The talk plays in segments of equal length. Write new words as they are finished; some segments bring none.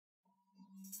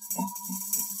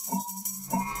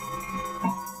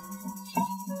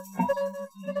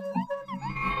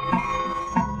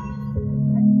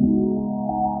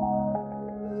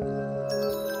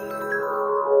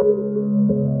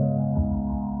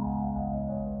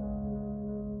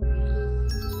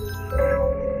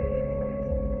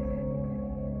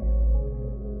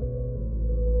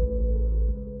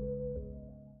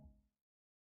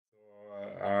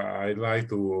I'd like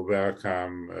to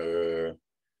welcome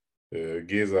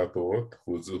Géza Tóth,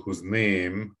 whose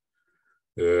name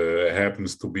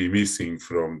happens to be missing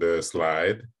from the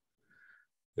slide.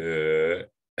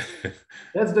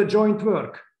 That's the joint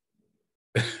work.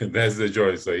 That's the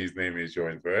joint. So his name is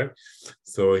joint work.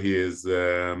 So he is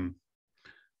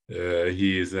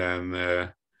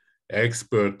an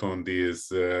expert on these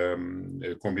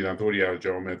combinatorial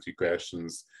geometry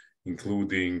questions,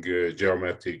 including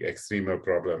geometric extremal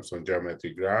problems on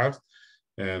geometric graphs.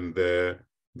 And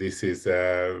this is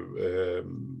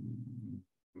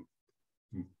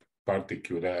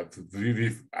particular.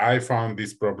 I found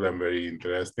this problem very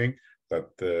interesting,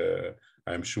 but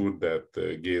I'm sure that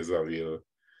Géza will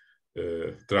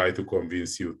try to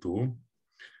convince you too.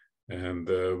 And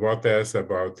what else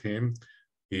about him?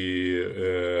 He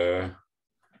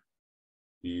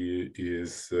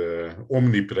is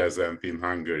omnipresent in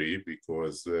Hungary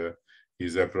because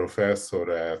he's a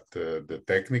professor at the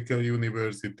Technical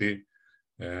University,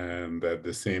 and at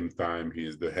the same time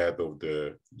he's the head of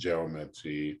the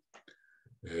geometry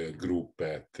group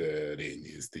at Rain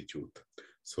Institute.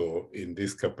 So in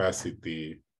this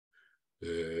capacity,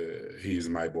 he is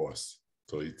my boss.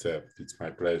 So it's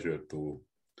my pleasure to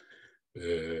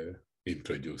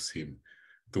introduce him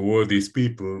to all these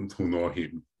people who know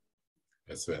him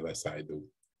as well as I do.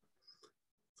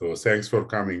 So thanks for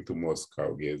coming to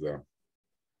Moscow, Géza.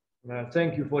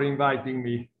 Thank you for inviting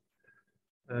me.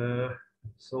 Yeah,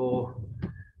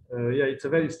 it's a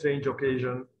very strange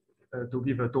occasion to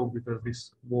give a talk because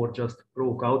this war just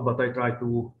broke out, but I try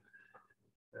to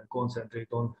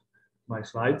concentrate on my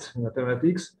slides,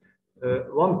 mathematics.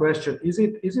 One question, is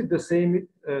it the same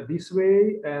this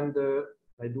way? And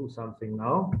I do something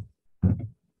now.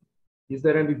 Is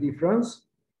there any difference?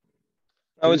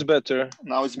 Now it's better.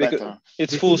 Now it's better.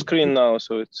 It's full screen now,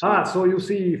 so it's... So you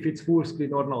see if it's full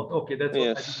screen or not. Okay, that's what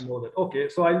I didn't know that. Okay,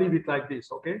 so I leave it like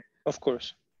this, okay? Of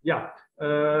course. Yeah,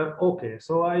 okay,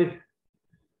 so I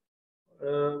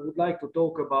would like to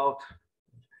talk about...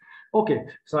 Okay,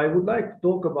 so I would like to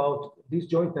talk about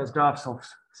disjointness graphs of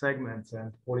segments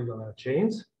and polygonal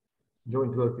chains.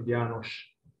 Joint work with János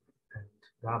and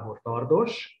Gábor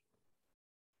Tardos.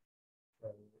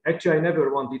 Actually, I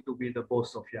never wanted to be the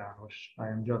boss of János. I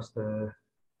am just,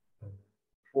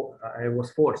 I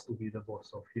was forced to be the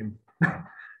boss of him.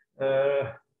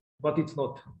 But it's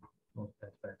not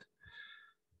that bad.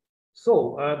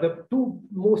 So the two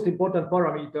most important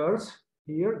parameters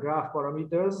here, graph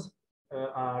parameters,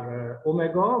 are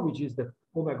omega, which is the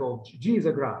omega of G. G is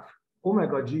a graph.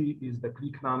 Omega G is the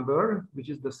clique number, which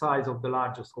is the size of the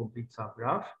largest complete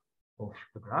subgraph of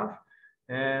the graph.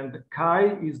 And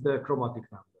chi is the chromatic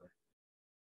number.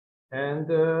 And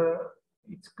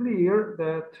it's clear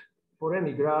that for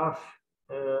any graph,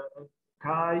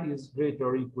 chi is greater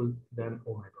or equal than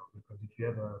omega, because if you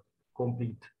have a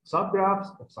complete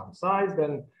subgraph of some size,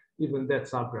 then even that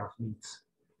subgraph meets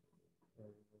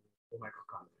omega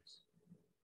colors.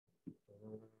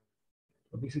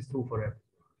 So this is true for everyone.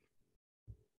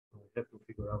 So we have to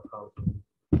figure out how to.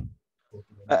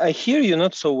 I hear you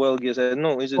not so well, Géza.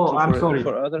 No, is it true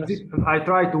for others? I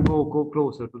try to go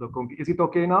closer to the computer. Is it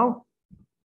okay now?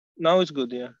 Now it's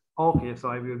good, yeah. Okay, so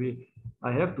I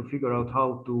have to figure out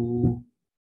how to,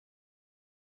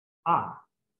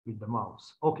 with the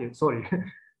mouse. Okay, sorry.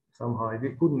 Somehow I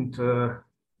couldn't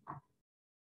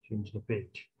change the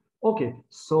page. Okay,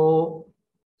 so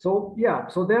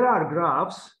there are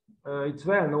graphs. It's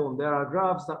well known. There are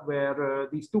graphs where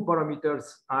these two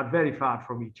parameters are very far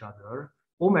from each other.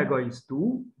 Omega is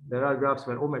 2. There are graphs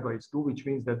where omega is 2, which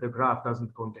means that the graph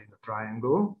doesn't contain a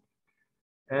triangle.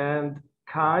 And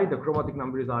chi, the chromatic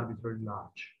number, is arbitrarily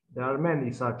large. There are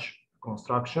many such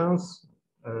constructions.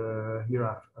 Here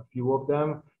are a few of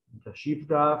them. The Schiff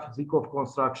graph, Zykov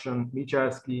construction,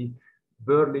 Michalski,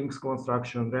 Berling's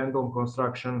construction, random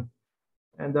construction,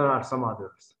 and there are some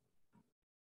others.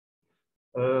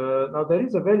 Now, there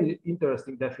is a very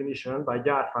interesting definition by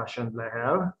Gyárfás and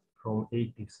Lehel from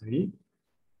 1983.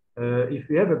 If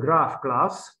we have a graph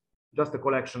class, just a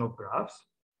collection of graphs,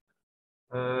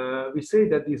 we say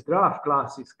that this graph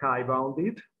class is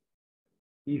chi-bounded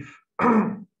if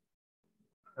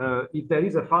there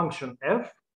is a function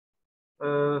f,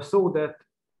 so that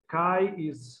chi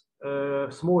is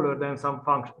smaller than some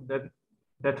function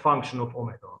that function of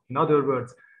omega. In other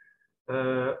words,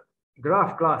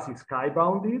 graph class is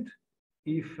chi-bounded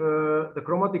if the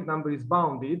chromatic number is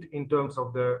bounded in terms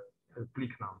of the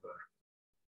clique number.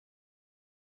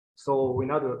 So in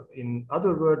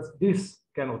other words, this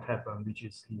cannot happen, which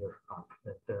is here up,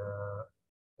 that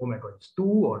omega is 2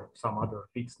 or some other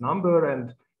fixed number,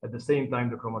 and at the same time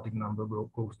the chromatic number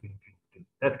goes to infinity.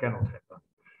 That cannot happen.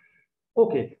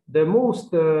 Okay, the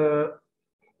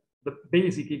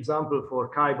basic example for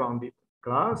chi-bounded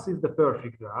class is the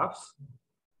perfect graphs.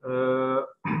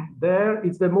 There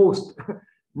it's the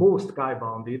most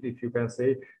chi-bounded, if you can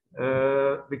say,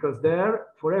 because there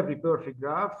for every perfect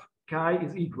graph chi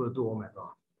is equal to omega.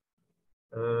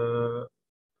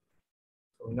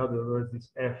 So in other words, this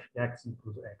f(x)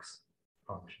 equals x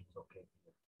functions. Okay,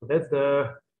 so that's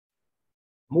the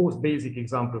most basic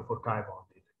example for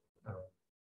chi-bounded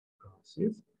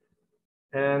classes.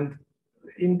 And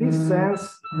in this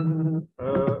sense,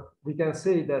 we can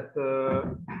say that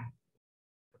the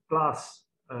class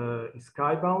is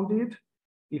chi-bounded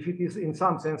if it is in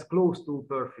some sense close to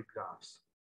perfect graphs.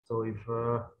 So if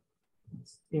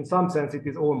in some sense it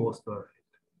is almost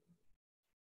perfect.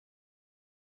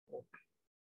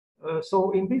 Okay.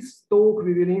 So in this talk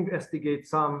we will investigate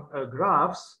some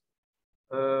graphs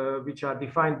which are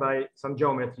defined by some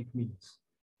geometric means,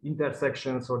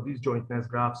 intersections or disjointness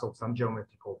graphs of some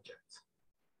geometric objects.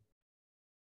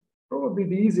 Probably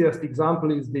the easiest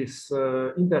example is this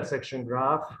intersection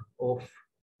graph of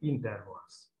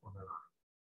intervals on a line.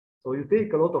 So you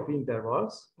take a lot of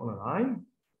intervals on a line,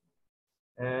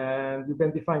 and you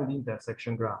can define the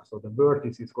intersection graph. So the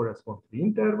vertices correspond to the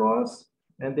intervals,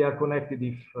 and they are connected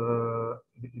if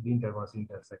the intervals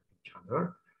intersect each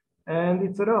other. And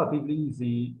it's a relatively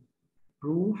easy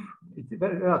proof. It's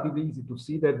relatively easy to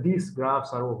see that these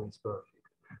graphs are always perfect.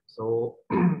 So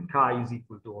chi is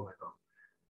equal to omega.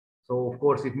 So of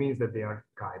course it means that they are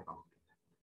chi-bounded.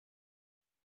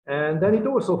 And then it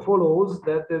also follows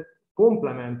that the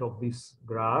complement of this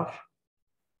graph,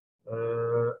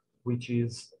 which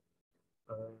is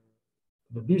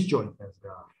the disjointness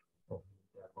graph of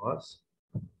intervals,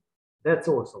 that's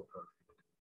also perfect.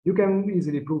 You can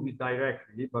easily prove it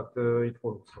directly, but it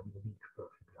follows from the weak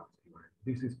perfect graph.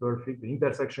 This is perfect, the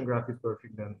intersection graph is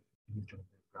perfect, then the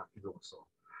disjointness graph is also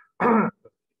perfect.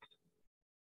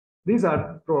 These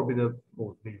are probably the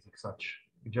most basic such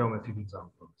geometric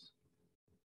examples.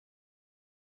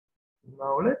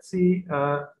 Now let's see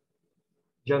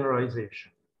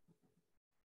generalization.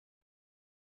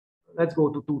 Let's go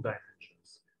to 2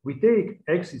 dimensions. We take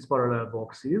axis parallel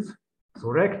boxes, so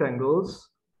rectangles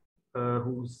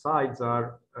whose sides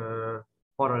are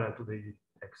parallel to the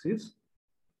axis,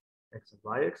 x and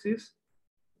y axis,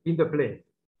 in the plane.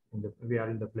 We are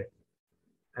in the plane.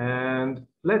 And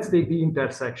let's take the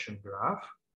intersection graph.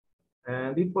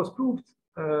 And it was proved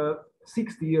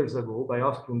 60 years ago by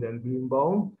Asplund and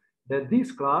Birnbaum that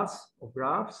this class of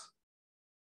graphs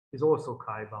is also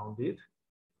chi-bounded.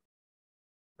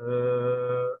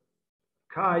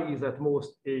 Chi is at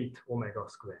most 8 omega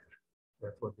squared.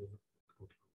 That's what they put.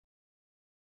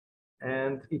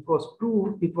 And it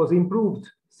was improved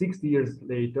 60 years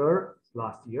later,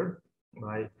 last year,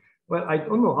 by, well, I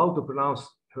don't know how to pronounce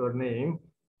her name,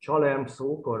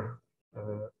 Chalem-Sok or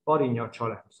Parinya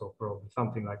Chalem-Sok, probably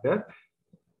something like that,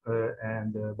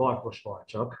 and Barkos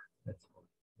Valcsak.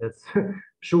 That's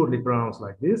surely pronounced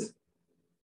like this.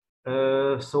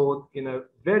 So in a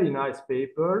very nice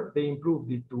paper, they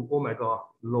improved it to omega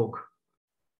log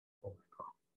omega.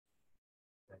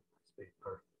 That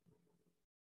paper.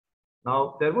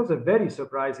 Now, there was a very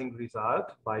surprising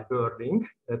result by Berling,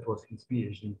 that was his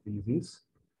PhD thesis,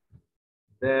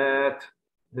 that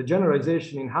the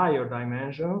generalization in higher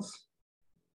dimensions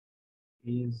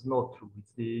is not true.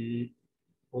 It's the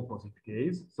opposite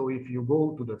case. So if you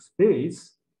go to the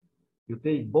space, you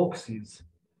take boxes,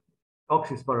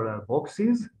 axis parallel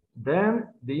boxes, then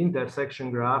the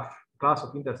intersection graph, class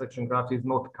of intersection graph is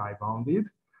not chi-bounded.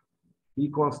 He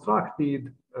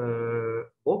constructed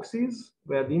boxes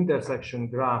where the intersection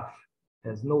graph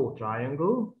has no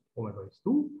triangle, omega is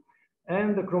 2,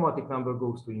 and the chromatic number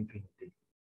goes to infinity.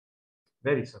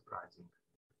 Very surprising.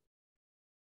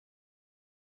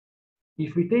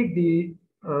 If we take the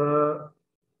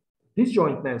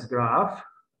disjointness graph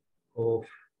of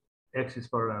axis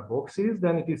parallel boxes,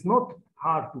 then it is not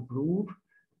hard to prove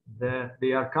that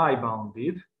they are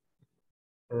chi-bounded.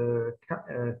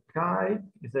 Chi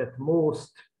is at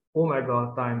most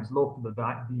omega times log to the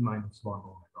d minus 1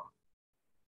 omega.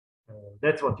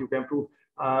 That's what you can prove.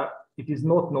 It is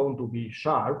not known to be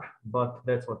sharp, but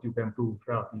that's what you can prove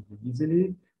relatively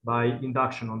easily by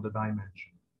induction on the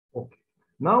dimension. Okay.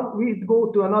 Now we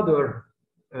go to another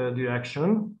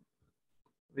direction.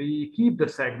 We keep the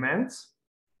segments,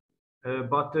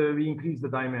 but we increase the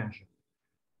dimension.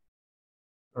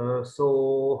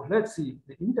 So let's see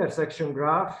the intersection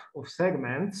graph of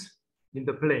segments in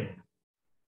the plane.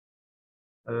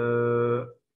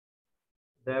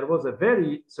 There was a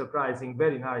very surprising,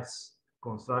 very nice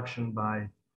construction by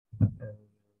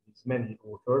many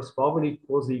authors, Pavlik,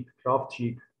 Kozik,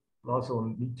 Kravchik,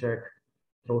 Lazon, Vicek,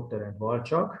 Trotter, and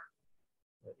Walchak,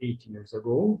 8 years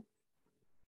ago.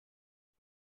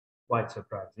 Quite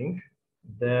surprising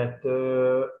that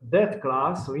that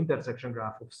class, so intersection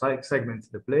graph of segments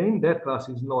in the plane, that class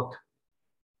is not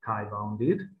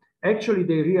chi-bounded. Actually,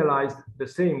 they realized the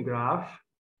same graph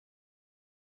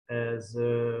as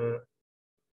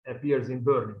appears in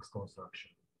Berling's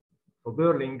construction. So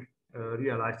Berling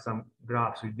realized some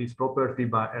graphs with this property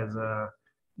as an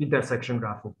intersection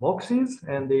graph of boxes,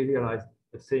 and they realized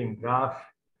the same graph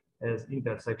as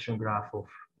intersection graph of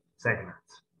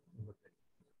segments.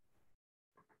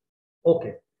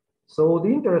 Okay, so the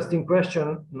interesting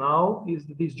question now is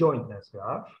the disjointness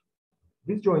graph.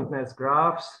 Disjointness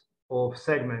graphs of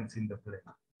segments in the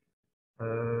plane.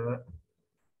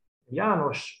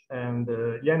 János and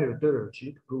Jenő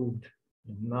Törőcsik proved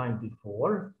in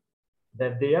 '94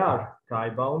 that they are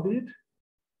chi-bounded.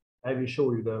 I will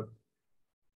show you the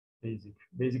basic.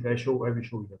 I will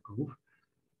show you the proof.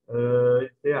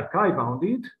 They are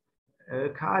chi-bounded.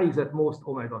 Chi is at most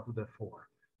omega to the 4.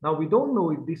 Now we don't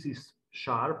know if this is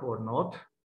sharp or not,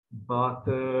 but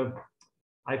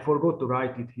I forgot to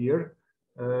write it here.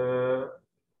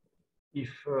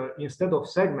 If instead of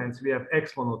segments we have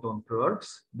x-monotone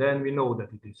curves, then we know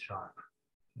that it is sharp.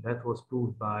 That was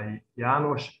proved by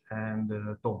János and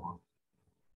Thomas.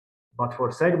 But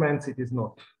for segments, it is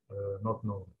not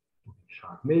known to be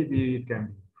sharp. Maybe it can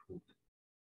be improved.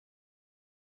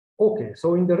 Okay,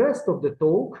 so in the rest of the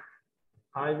talk,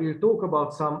 I will talk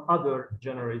about some other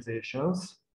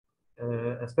generalizations,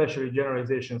 especially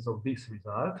generalizations of this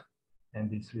result and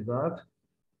this result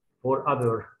for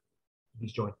other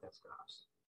disjointness graphs.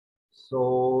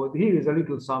 So here is a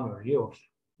little summary of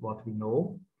what we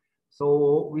know.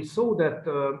 So we saw that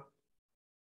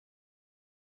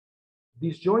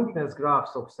disjointness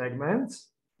graphs of segments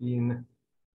in,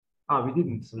 we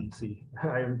didn't see,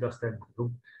 I am just telling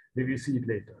you, we will see it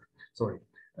later, sorry.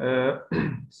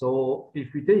 So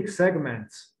if we take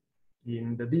segments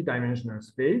in the d-dimensional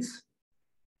space,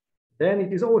 then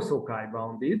it is also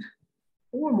chi-bounded,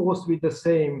 almost with the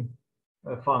same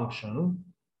function.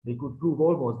 They could prove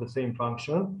almost the same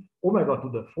function, omega to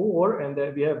the 4, and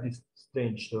then we have this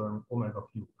strange term, omega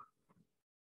cube.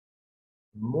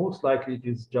 Most likely it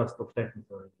is just of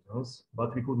technical reasons,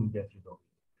 but we couldn't get rid of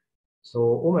it.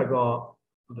 So omega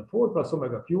to the 4 plus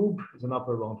omega cube is an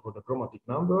upper bound for the chromatic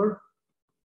number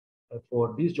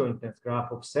for disjointness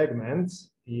graph of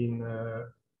segments in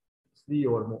 3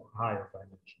 or more higher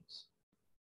dimensions.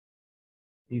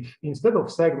 If instead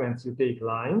of segments you take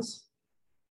lines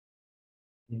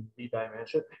in d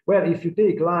dimension, well, if you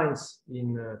take lines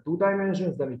in 2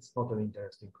 dimensions, then it's not an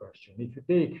interesting question. If you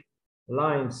take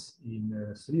lines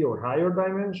in 3 or higher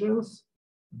dimensions,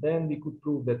 then we could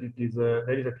prove that it is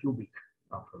there is a cubic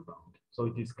upper bound, so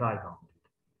it is chi-bounded.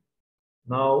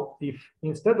 Now, if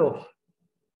instead of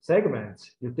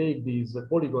segments you take these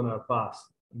polygonal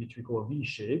paths, which we call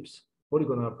V-shapes,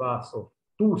 polygonal paths of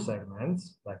 2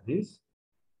 segments like this,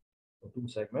 or 2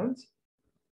 segments,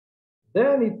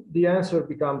 then the answer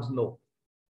becomes no.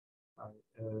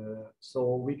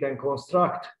 So we can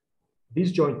construct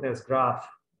disjointness graphs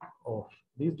of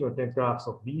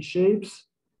V-shapes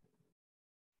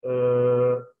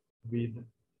with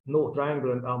no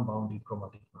triangle and unbounded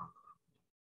chromatic number.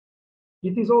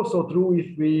 It is also true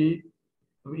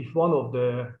if one of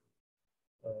the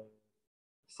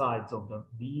sides of the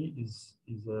V is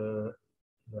the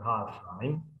half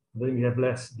line, then we have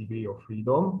less degree of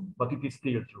freedom, but it is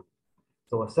still true.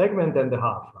 So a segment and a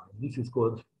half line. This is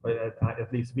called,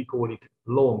 at least we call it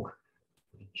long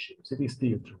V-shapes. It is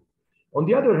still true. On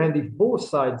the other hand, if both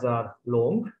sides are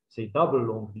long, say double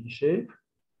long V-shape,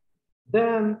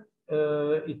 then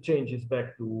it changes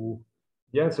back to,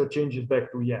 the answer changes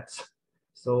back to yes.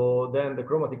 So then the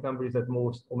chromatic number is at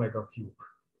most omega cube.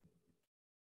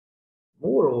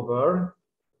 Moreover,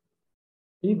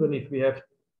 even if we have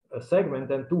a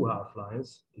segment and 2 half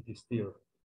lines, it is still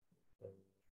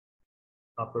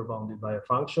upper bounded by a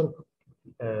function,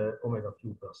 omega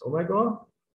cube plus omega.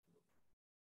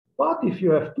 But if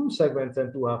you have 2 segments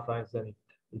and 2 half lines, then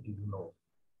it is no.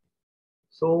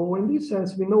 So in this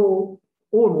sense, we know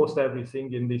almost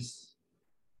everything in this.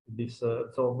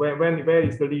 So where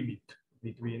is the limit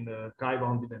between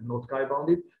chi-bounded and not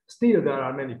chi-bounded. Still, there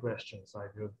are many questions I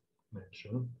will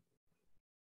mention.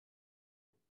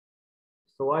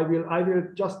 So I will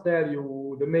just tell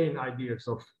you the main ideas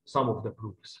of some of the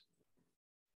proofs.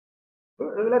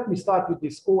 Let me start with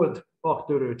this old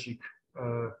Pak-Törőcsik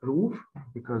proof,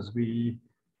 because we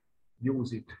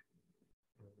use it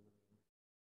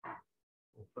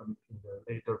often in the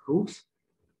later proofs.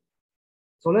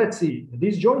 So let's see, the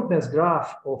disjointness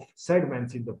graph of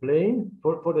segments in the plane.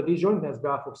 For the disjointness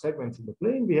graph of segments in the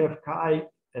plane, we have chi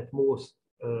at most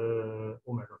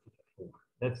omega to the 4.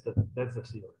 That's the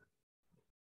theorem.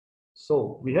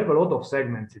 So we have a lot of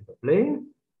segments in the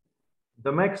plane.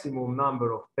 The maximum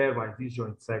number of pairwise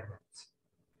disjoint segments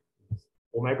is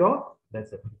omega,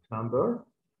 that's a fixed number.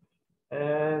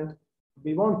 And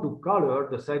we want to color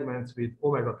the segments with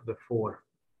omega to the 4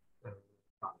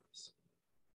 colors.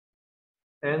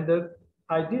 And the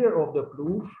idea of the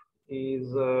proof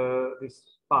is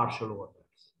this partial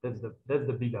orders. That's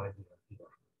the big idea here.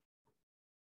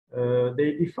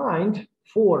 They defined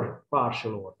 4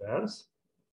 partial orders.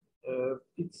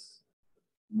 It's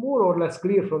more or less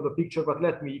clear from the picture, but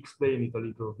let me explain it a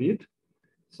little bit.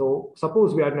 So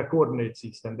suppose we are in a coordinate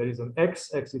system. There is an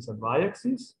x-axis and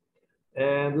y-axis.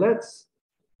 And let's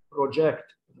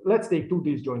take 2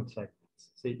 disjoint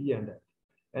segments, say E and F.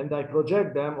 And I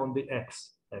project them on the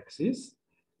x-axis.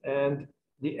 And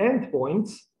the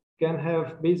endpoints can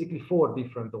have basically 4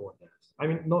 different orders. I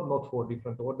mean, not 4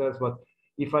 different orders, but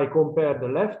if I compare the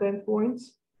left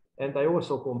endpoints, and I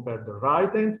also compare the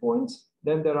right endpoints,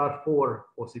 then there are 4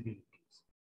 possibilities.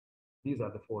 These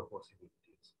are the 4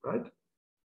 possibilities, right?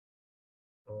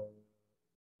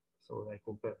 So I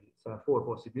compare these 4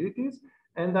 possibilities,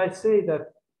 and I say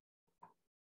that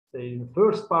the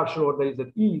first partial order is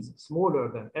that E is smaller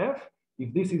than F.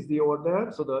 If this is the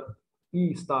order, so the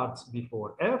E starts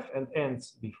before F and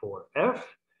ends before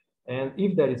F. And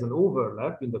if there is an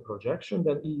overlap in the projection,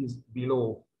 then E is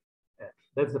below F.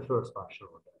 That's the first partial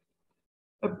order.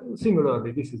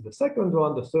 Similarly, this is the second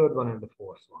one, the third one, and the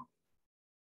fourth one.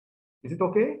 Is it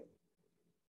okay?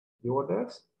 The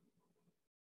orders?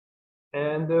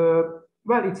 And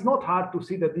well, it's not hard to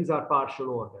see that these are partial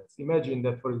orders. Imagine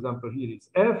that, for example, here is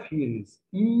F, here is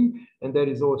E, and there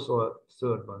is also a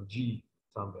third one, G,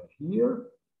 somewhere here,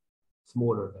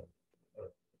 smaller than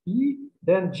E.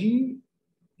 Then G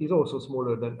is also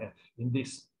smaller than F in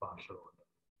this partial order.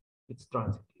 It's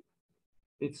transitive.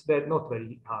 It's not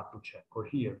very hard to check. Or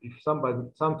here, if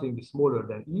something is smaller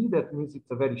than E, that means it's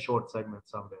a very short segment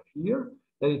somewhere here.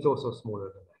 Then it's also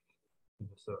smaller than F in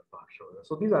the third partial order.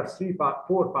 So these are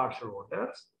 4 partial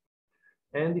orders.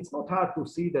 And it's not hard to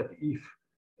see that if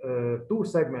 2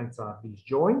 segments are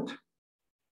disjoint,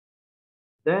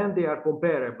 then they are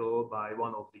comparable by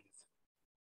one of these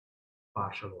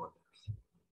partial orders.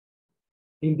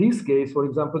 In this case, for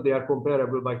example, they are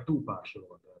comparable by 2 partial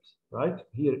orders, right?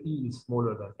 Here E is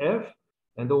smaller than F,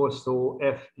 and also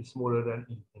F is smaller than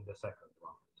E in the second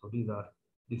one. So this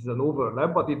is an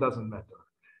overlap, but it doesn't matter.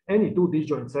 Any 2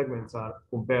 disjoint segments are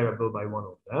comparable by one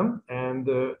of them, and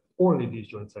only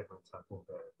disjoint segments are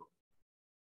comparable.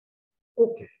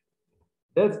 Okay,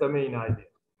 that's the main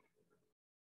idea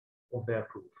of their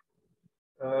proof.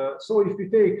 So if we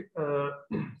take a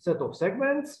set of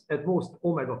segments, at most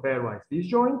omega pairwise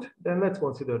disjoint, then let's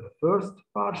consider the first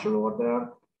partial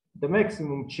order. The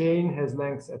maximum chain has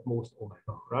lengths at most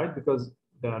omega, right? Because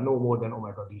there are no more than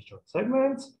omega disjoint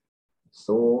segments.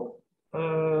 So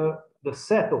the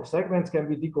set of segments can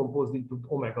be decomposed into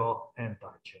omega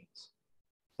anti-chains.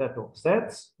 Set of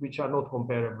sets which are not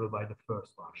comparable by the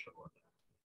first partial order.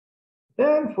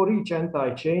 Then for each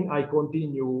anti-chain, I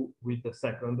continue with the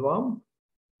second one.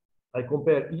 I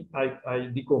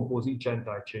decompose each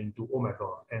anti-chain to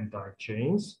omega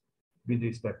anti-chains with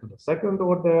respect to the second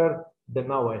order. Then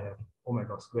now I have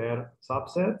omega square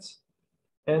subsets,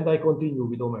 and I continue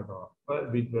with omega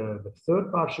with the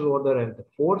third partial order and the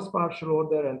fourth partial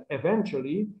order, and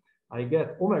eventually I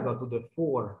get omega to the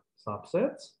 4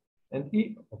 subsets and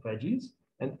of edges,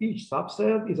 and each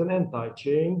subset is an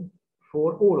anti-chain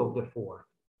for all of the 4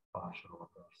 partial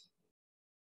orders,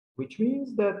 which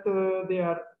means that they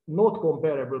are not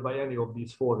comparable by any of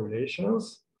these 4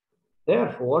 relations.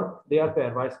 Therefore, they are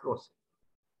pairwise crossing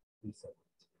these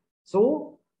segments.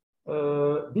 So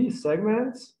these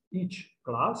segments, each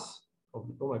class of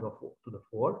the omega 4 to the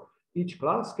 4, each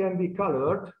class can be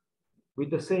colored with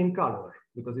the same color,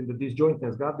 because in the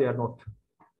disjointness graph they are not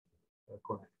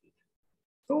connected.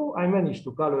 So I managed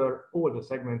to color all the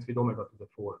segments with omega to the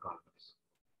 4 colors.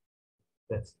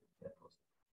 That was.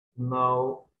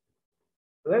 Now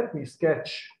let me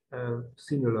sketch a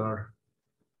similar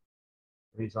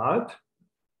result.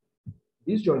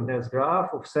 disjointness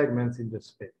graph of segments in the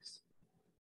space?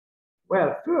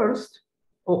 Well, first,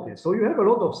 okay, so you have a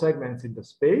lot of segments in the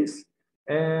space,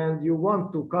 and you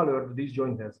want to color the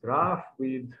disjointness graph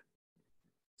with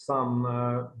some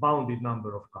bounded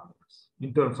number of colors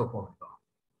in terms of omega.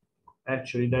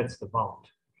 Actually, that's the bound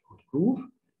proof.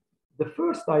 The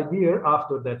first idea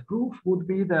after that proof would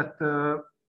be that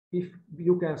if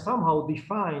you can somehow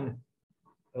define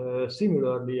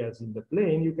similarly as in the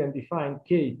plane, you can define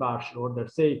k partial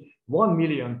orders, say 1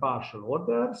 million partial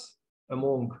orders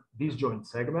among disjoint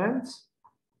segments,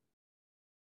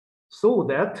 so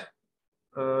that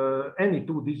any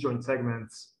two disjoint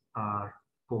segments are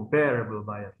comparable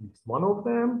by at least one of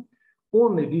them.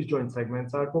 Only disjoint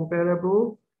segments are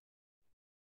comparable,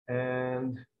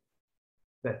 and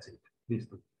that's it, these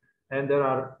two. And there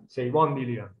are, say, 1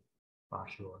 million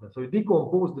partial orders. So you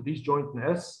decompose the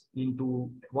disjointness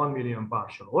into 1 million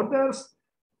partial orders.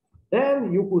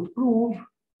 Then you could prove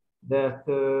that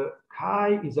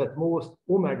chi is at most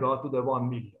omega to the 1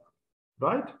 million,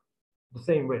 right? The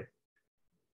same way.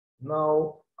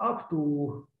 Now, up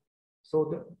to,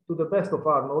 so to the best of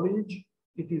our knowledge,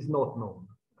 it is not known.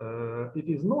 It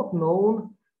is not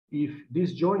known if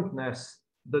disjointness,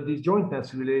 the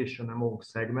disjointness relation among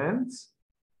segments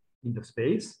in the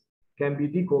space can be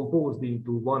decomposed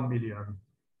into 1 million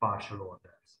partial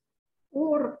orders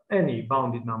or any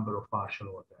bounded number of partial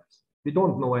orders. We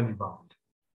don't know any bound.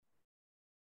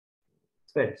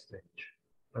 It's very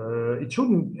strange. It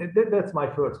shouldn't, that's my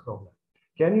first problem.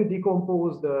 Can you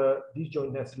decompose the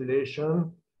disjointness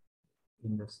relation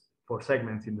in this, for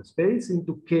segments in the space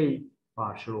into k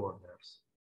partial orders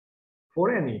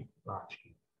for any large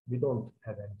Q? We don't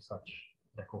have any such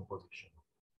decomposition.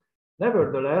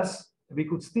 Nevertheless, we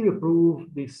could still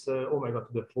prove this omega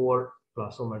to the 4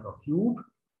 plus omega cube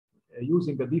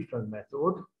using a different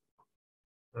method,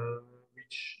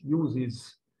 which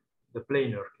uses the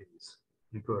planar case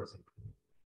recursively.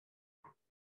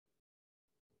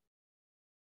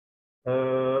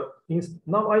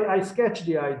 Now I sketched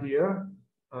the idea,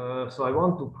 so I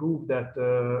want to prove that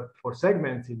for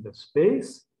segments in the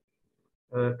space,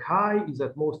 chi is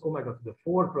at most omega to the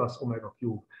 4 plus omega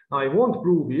cube. Now I won't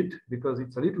prove it because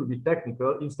it's a little bit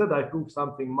technical. Instead, I prove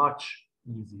something much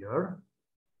easier,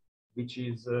 which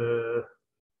is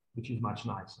much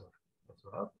nicer as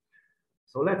well.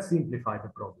 So let's simplify the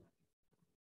problem.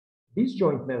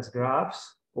 Disjointness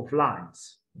graphs of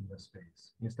lines in the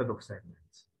space instead of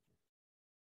segments.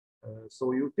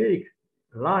 So you take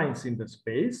lines in the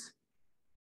space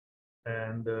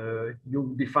and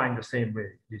you define the same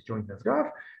way disjointness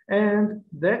graph, and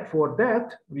that for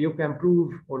that you can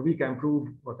prove, or we can prove,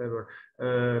 whatever,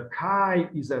 chi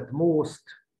is at most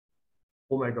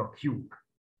omega cube.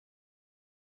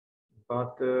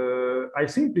 But I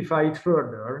simplify it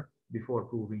further before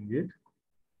proving it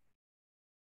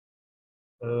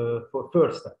for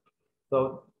first step.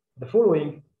 So the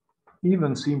following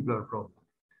even simpler problem.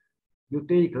 You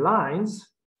take lines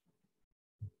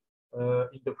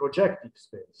in the projective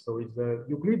space. So it's a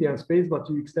Euclidean space, but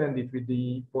you extend it with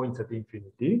the points at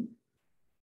infinity.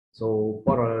 So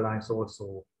parallel lines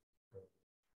also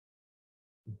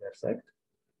intersect,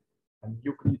 and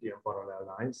Euclidean parallel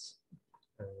lines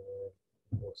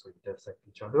also intersect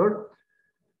each other.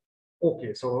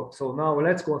 Okay, so now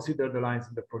let's consider the lines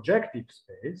in the projective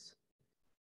space,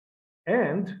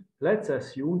 and let's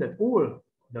assume that all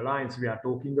the lines we are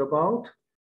talking about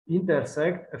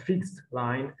intersect a fixed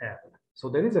line L. So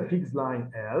there is a fixed line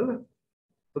L.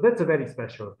 So that's a very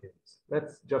special case.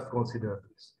 Let's just consider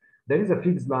this. There is a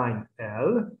fixed line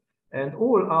L, and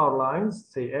all our lines,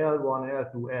 say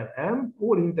L1, L2, Lm,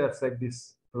 all intersect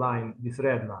this line, this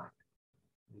red line,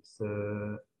 this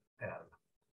L.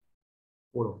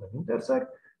 All of them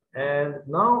intersect. And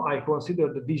now I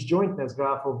consider the disjointness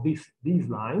graph of these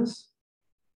lines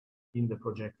in the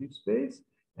projective space.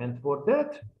 And for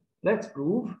that, let's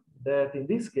prove that in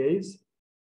this case,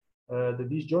 the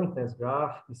disjointness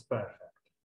graph is perfect.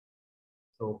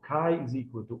 So chi is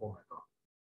equal to omega.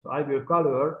 So I will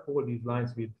color all these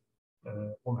lines with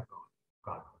omega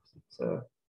colors.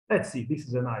 Let's see, this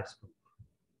is a nice proof.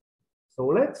 So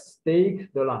let's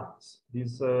take the lines,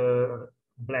 these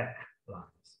black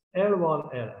lines,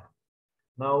 L1, Lm.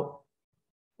 Now,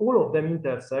 all of them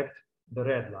intersect the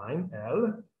red line,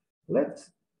 L.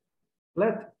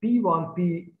 Let P1,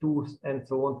 P2, and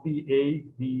so on, PA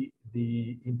be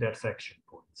the intersection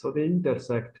point. So they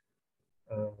intersect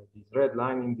this red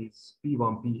line in these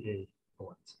P1, PA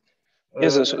points.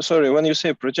 Yes, sorry, when you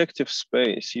say projective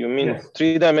space, you mean yes.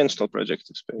 Three-dimensional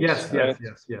projective space? Yes, right?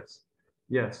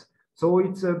 Yes. So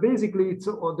it's basically, it's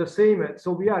the same.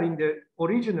 So we are in the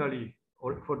originally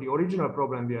or for the original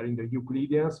problem, we are in the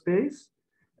Euclidean space.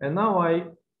 And now I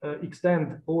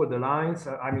extend all the lines,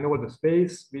 I mean all the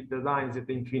space with the lines at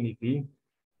infinity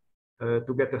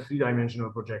to get a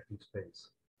three-dimensional projective space.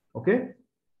 Okay?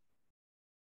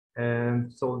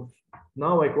 And so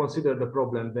now I consider the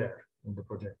problem there in the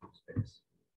projective space.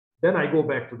 Then I go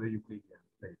back to the Euclidean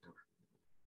later.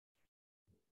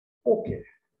 Okay.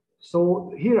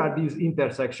 So here are these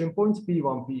intersection points,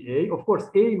 P1, PA. Of course,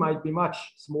 A might be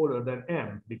much smaller than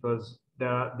M because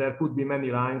there could be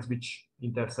many lines which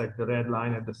intersect the red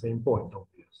line at the same point,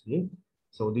 obviously.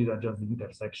 So these are just the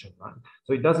intersection lines.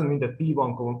 So it doesn't mean that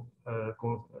P1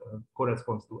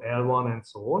 corresponds to L1 and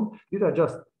so on. These are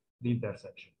just the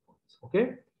intersection points,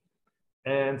 okay?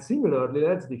 And similarly,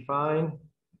 let's define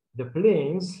the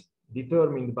planes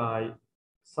determined by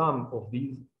sum of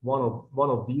these, one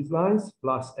of these lines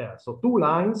plus L. So two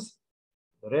lines,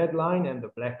 the red line and the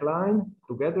black line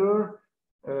together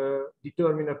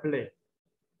determine a plane,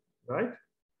 right?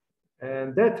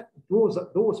 And that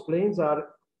those planes are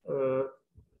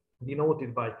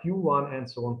denoted by Q1 and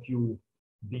so on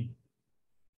QB.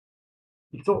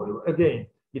 So again,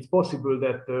 it's possible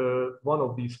that one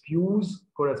of these Qs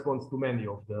corresponds to many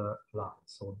of the lines.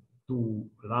 So two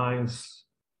lines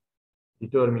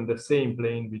determine the same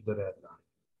plane with the red line.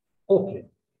 Okay,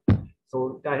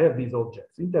 so I have these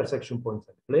objects, intersection points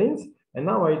and planes, and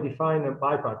now I define a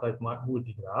bipartite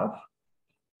multigraph.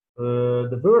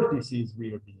 The vertices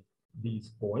will be these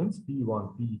points,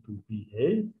 P1, P2,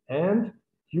 PA, and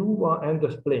Q1, and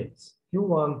the planes,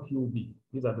 Q1, QB.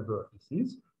 These are the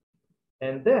vertices.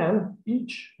 And then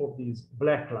each of these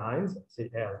black lines, say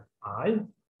Li,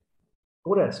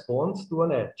 corresponds to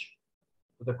an edge,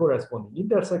 to the corresponding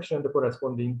intersection, the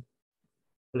corresponding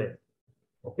plane.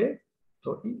 Okay,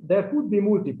 so there could be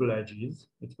multiple edges.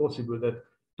 It's possible that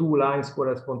two lines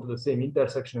correspond to the same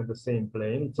intersection and the same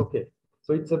plane. It's okay.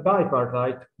 So it's a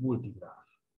bipartite multigraph.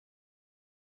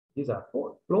 These are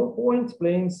points,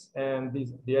 planes, and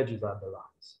the edges are the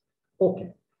lines.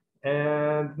 Okay,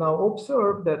 and now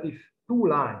observe that if two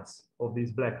lines of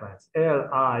these black lines, Li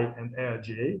and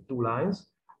Lj, two lines,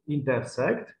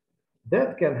 intersect,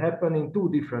 that can happen in two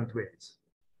different ways.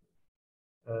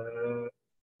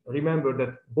 Remember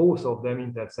that both of them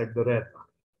intersect the red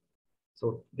line.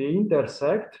 So they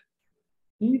intersect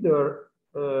either,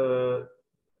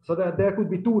 so that there could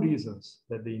be two reasons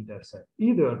that they intersect.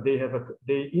 Either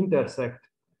they intersect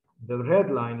the red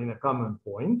line in a common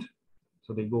point,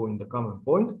 so they go in the common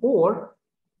point, or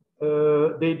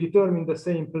they determine the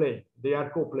same plane. They are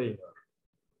coplanar.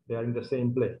 They are in the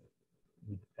same plane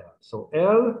with L. So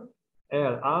L,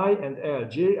 Li, and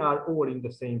Lj are all in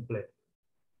the same plane.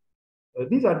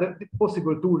 These are the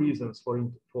possible two reasons for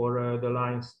the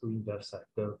lines to intersect,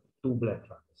 the two black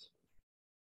lines.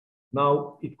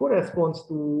 Now, it corresponds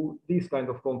to this kind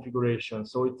of configuration.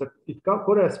 So it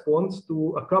corresponds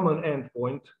to a common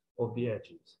endpoint of the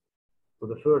edges. So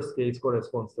the first case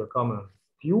corresponds to a common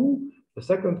Q. The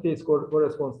second case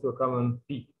corresponds to a common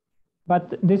P.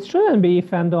 But this shouldn't be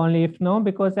if and only if, no,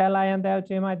 because Li and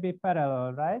Lj might be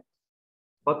parallel, right?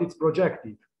 But it's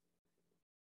projective.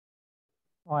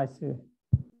 Oh, I see.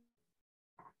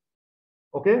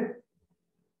 Okay.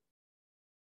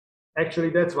 Actually,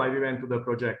 that's why we went to the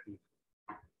projective.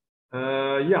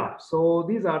 Yeah, so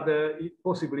these are the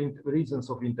possible reasons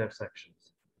of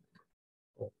intersections.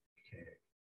 Okay.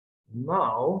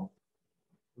 Now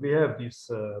we have this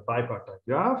bipartite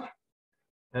graph,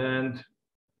 and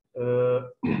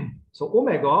so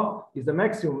omega is the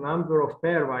maximum number of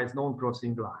pairwise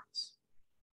non-crossing lines,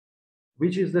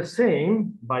 which is the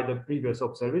same by the previous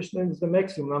observation as the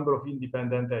maximum number of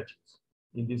independent edges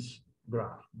in this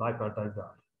graph, bipartite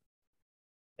graph,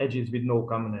 edges with no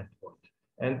common endpoint.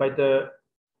 And by the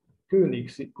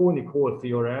Koenig-Hall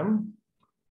theorem,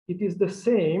 it is the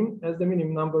same as the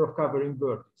minimum number of covering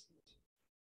vertices.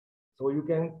 So you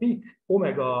can pick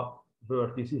omega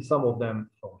vertices, some of them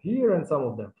from here and some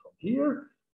of them from here,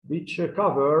 which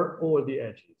cover all the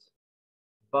edges.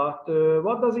 But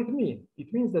what does it mean?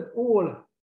 It means that all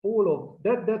of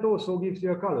that also gives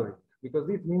you a coloring, because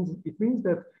it means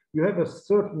that you have a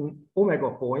certain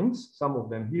omega points, some of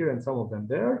them here and some of them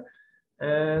there,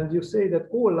 and you say that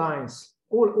all lines,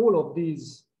 all of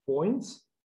these points,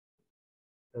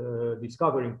 these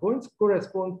covering points,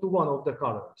 correspond to one of the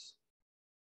colors.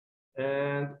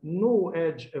 And no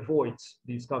edge avoids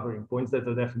these covering points. That's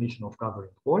the definition of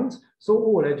covering points. So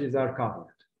all edges are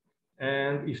covered.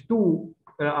 And if two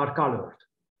are colored,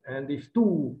 and if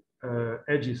two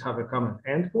edges have a common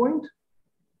endpoint,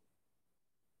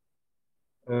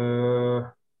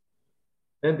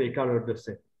 then they color the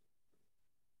same.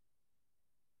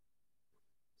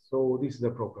 So this is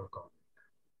the proper coloring.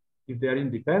 If they are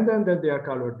independent, then they are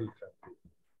colored differently.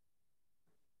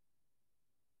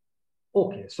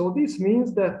 Okay, so this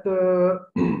means that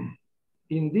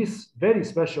in this very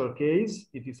special case,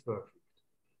 it is perfect.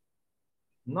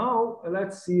 Now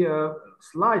let's see a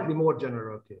slightly more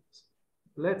general case.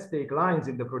 Let's take lines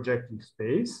in the projective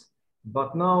space,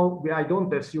 but now I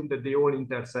don't assume that they all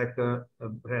intersect a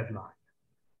red line.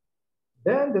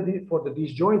 Then for the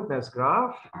disjointness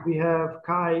graph, we have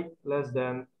chi less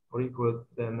than or equal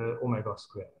than omega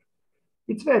squared.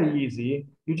 It's very easy.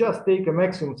 You just take a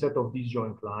maximum set of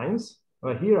disjoint lines.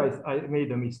 Here I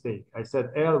made a mistake. I said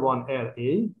L1,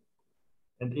 LA,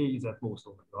 and A is at most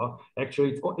omega.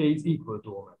 Actually, A is equal to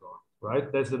omega, right?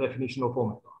 That's the definition of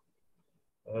omega.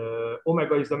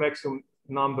 Omega is the maximum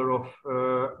number of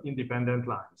independent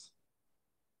lines,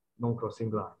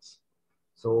 non-crossing lines.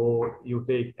 So you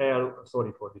take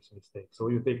sorry for this mistake. So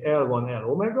you take L1,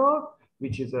 L omega,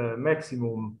 which is a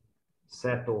maximum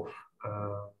set of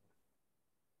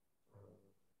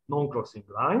non-crossing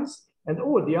lines, and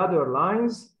all the other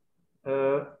lines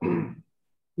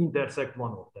intersect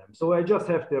one of them. So I just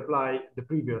have to apply the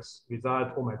previous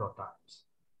result omega times.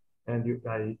 And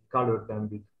I colored them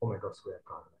with omega square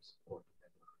colors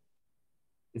altogether.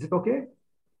 Is it okay?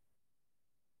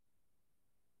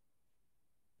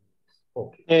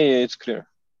 Okay. Yeah, it's clear.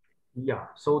 Yeah,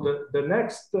 so the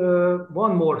next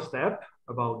one more step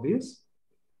about this.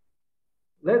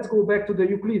 Let's go back to the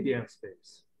Euclidean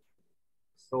space.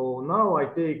 So now I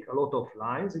take a lot of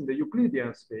lines in the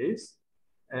Euclidean space,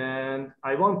 and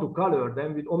I want to color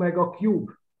them with omega cube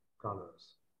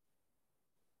colors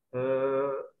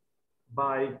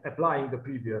by applying the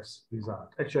previous result.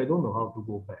 Actually, I don't know how to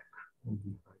go back.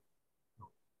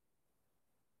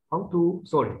 How to,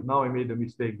 sorry, now I made a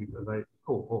mistake because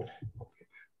okay.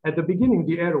 At the beginning,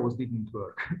 the arrows didn't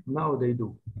work. Now they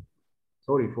do.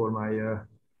 Sorry for my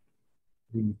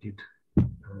limited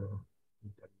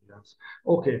intelligence.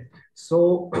 Okay,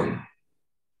 so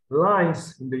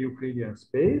lines in the Euclidean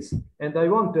space, and I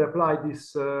want to apply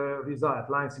this result,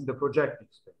 lines in the projective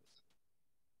space.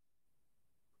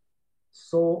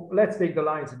 So let's take the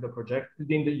lines in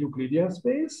the Euclidean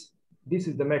space. This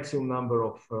is the maximum number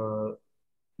of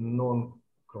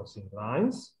non-crossing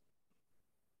lines.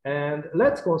 And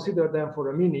let's consider them for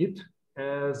a minute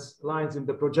as lines in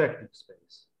the projective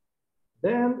space.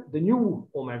 Then the new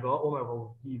omega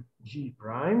G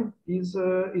prime is,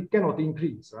 it cannot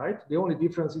increase, right? The only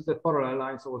difference is that parallel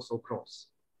lines also cross.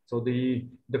 So the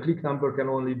clique number can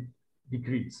only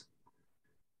decrease.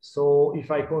 So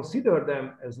if I consider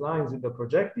them as lines in the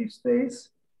projective space,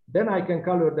 then I can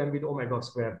color them with omega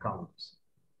squared colors.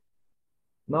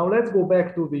 Now let's go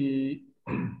back to the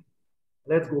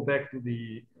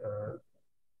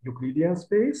Euclidean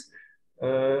space,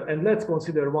 and let's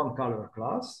consider one color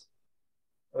class.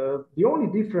 The only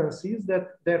difference is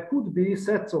that there could be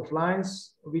sets of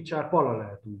lines which are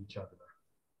parallel to each other.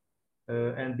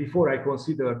 And before I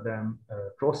considered them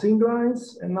crossing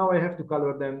lines, and now I have to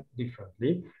color them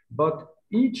differently. But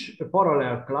each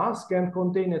parallel class can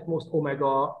contain at most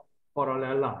omega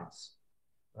parallel lines,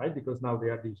 right? Because now they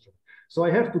are disjoint. So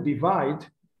I have to divide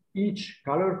each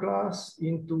color class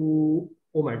into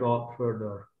omega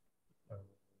further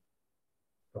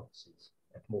classes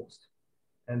at most.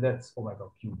 And that's omega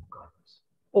cube colors.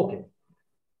 Okay,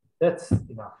 that's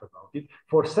enough about it.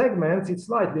 For segments, it's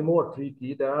slightly more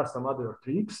tricky. There are some other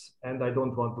tricks, and I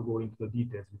don't want to go into the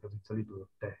details because it's a little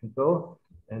technical,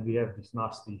 and we have this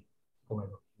nasty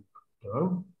omega cube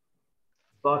term.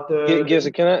 But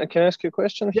Géza, can I ask you a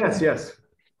question? Yes, yes.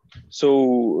 So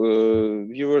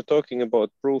you were talking about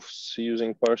proofs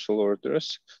using partial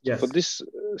orders. Yes. For this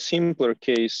simpler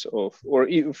case of, or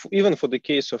even for the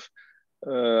case of,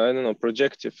 I don't know,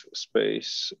 projective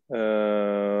space,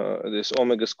 this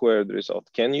omega squared result,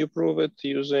 can you prove it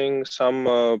using some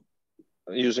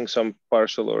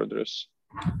partial orders?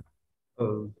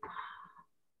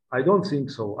 I don't think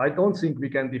so. I don't think we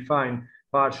can define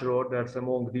partial orders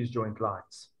among disjoint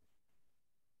lines.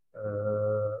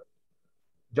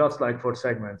 Just like for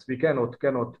segments, we cannot,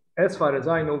 as far as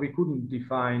I know, we couldn't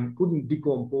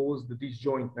decompose the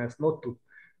disjointness, not to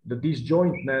the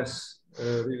disjointness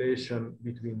relation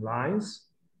between lines,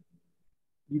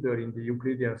 either in the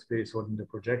Euclidean space or in the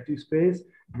projective space.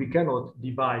 We cannot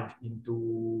divide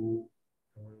into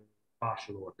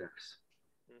partial orders.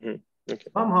 Mm-hmm. Okay.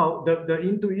 Somehow the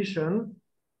intuition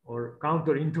or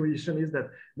counter-intuition is that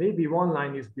maybe one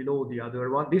line is below the other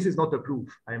one. This is not a proof.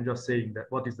 I am just saying that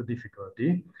what is the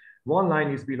difficulty. One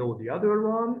line is below the other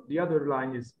one. The other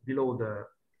line is below the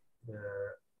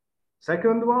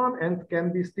second one and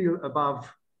can be still above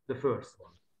the first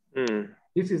one.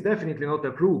 this is definitely not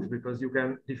a proof because you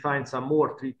can define some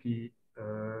more tricky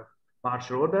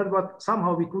partial order, but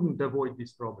somehow we couldn't avoid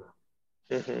this problem.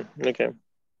 Okay.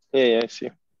 Yeah, I see.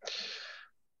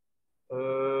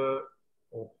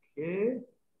 Okay.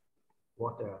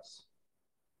 What else?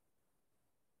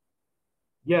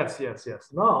 Yes.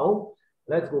 Now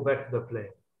let's go back to the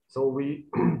plane. So we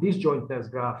disjointness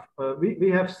graph. We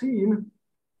have seen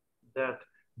that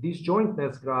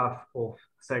disjointness graph of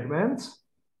segments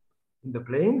in the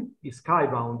plane is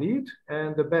chi-bounded,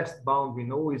 and the best bound we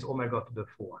know is omega to the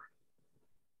 4.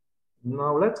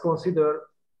 Now let's consider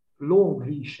long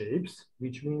V shapes,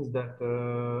 which means that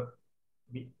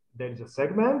there is a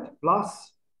segment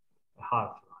plus a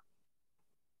half-line.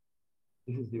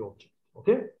 This is the object,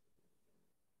 okay?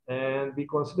 And we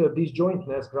consider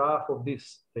disjointness graph of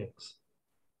these things.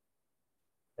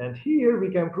 And here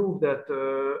we can prove that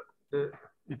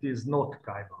it is not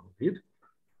chi-bounded.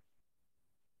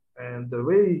 And the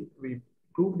way we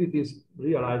proved it is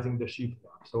realizing the shift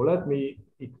graph. So let me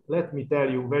tell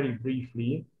you very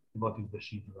briefly what is the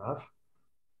shift graph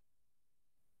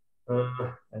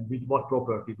and with what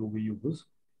property do we use.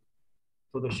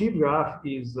 So the shift graph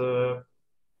is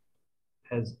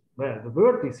has, well, the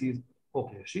vertices,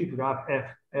 okay, shift graph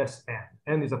Fsn.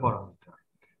 N is a parameter.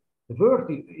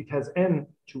 It has n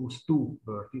choose 2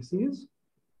 vertices.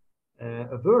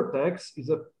 A vertex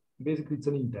is basically it's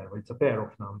an interval, it's a pair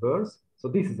of numbers. So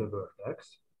this is a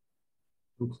vertex.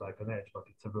 Looks like an edge, but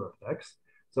it's a vertex.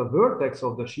 So vertex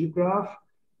of the shift graph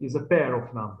is a pair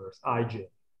of numbers, ij.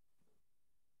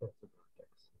 That's a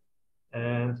vertex.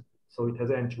 And so it has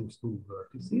n choose 2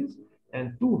 vertices,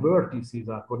 and 2 vertices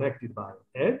are connected by an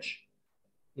edge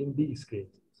in these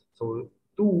cases. So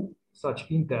 2 such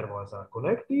intervals are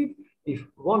connected if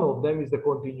one of them is the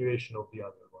continuation of the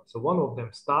other one. So one of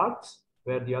them starts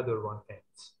where the other one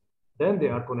ends. Then they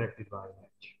are connected by an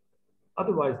edge.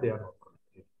 Otherwise, they are not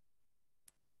connected.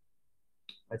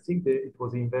 I think it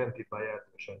was invented by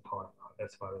Erdős and Hartmann,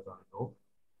 as far as I know.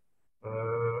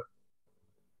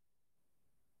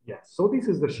 Yes, so this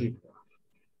is the shift graph.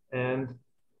 And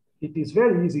it is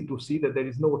very easy to see that there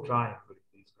is no triangle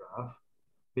in this graph.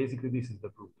 Basically, this is the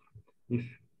proof.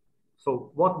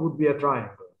 So what would be a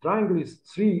triangle? Triangle is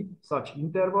 3 such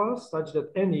intervals such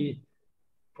that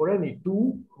for any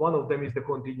 2, one of them is the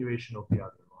continuation of the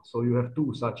other one. So you have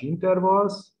 2 such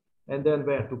intervals, and then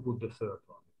where to put the third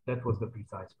one. That was the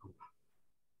precise proof,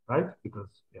 right?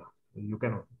 Because, yeah, you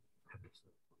cannot have this.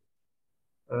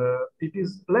 It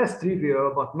is less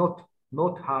trivial, but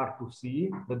not hard to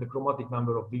see that the chromatic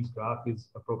number of this graph is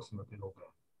approximately log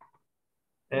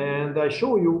n. And I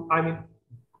show you, I mean,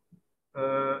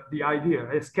 the idea,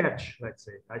 I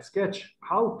sketch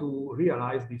how to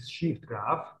realize this shift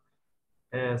graph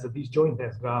as a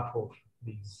disjointness graph of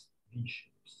these V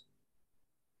shapes.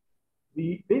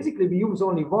 We use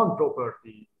only one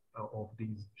property of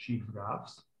these shift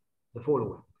graphs, the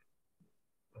following.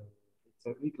 It's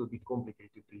a little bit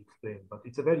complicated to explain, but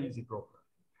it's a very easy property.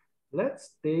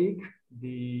 Let's take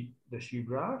the shift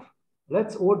graph.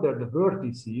 Let's order the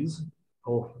vertices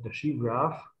of the shift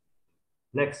graph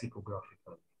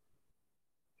lexicographically.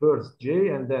 First J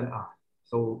and then I.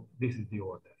 So this is the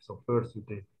order. So first you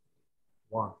take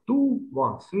 1, 2,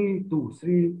 1, 3, 2,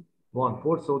 3, 1,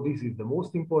 4. So this is the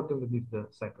most important, and this is the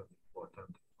second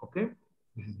important. Okay,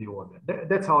 this is the order.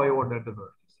 That's how I order the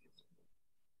vertices.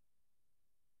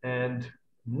 And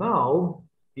now,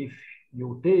 if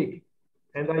you take,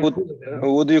 and I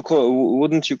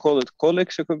wouldn't you call it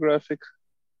colexicographic?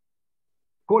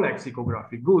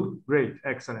 Colexicographic. Good, great,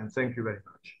 excellent. Thank you very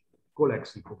much.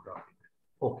 Colexicographic.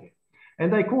 Okay.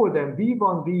 And I call them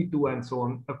V1, V2, and so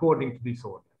on according to this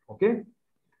order. Okay.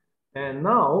 And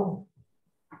now,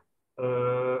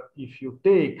 if you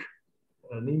take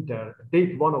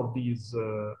one of these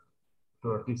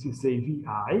vertices, say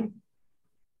Vi,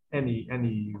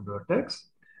 any vertex,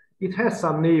 it has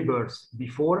some neighbors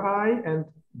before I and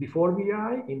before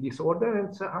Vi in this order,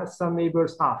 and has some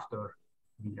neighbors after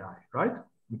Vi, right?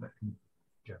 In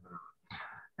general.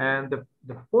 And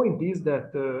the point is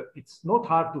that it's not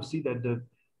hard to see that the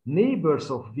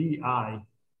neighbors of Vi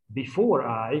before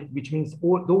I, which means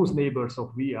all those neighbors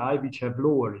of Vi which have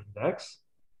lower index,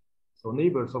 so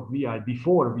neighbors of Vi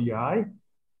before Vi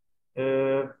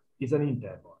is an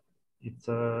interval. It's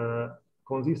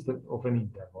consistent of an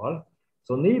interval.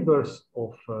 So neighbors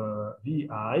of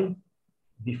Vi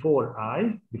before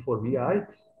Vi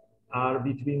are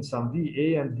between some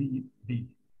Va and Vb.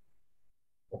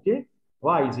 Okay,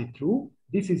 why is it true?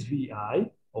 This is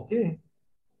Vi, okay?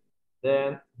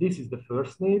 Then this is the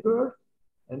first neighbor,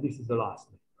 and this is the last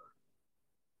neighbor.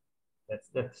 That's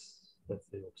the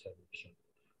observation.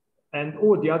 and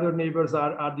all the other neighbors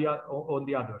are on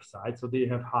the other side, so they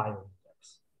have higher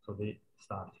index. So they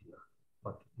start here,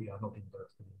 but we are not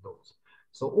interested in those.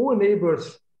 So all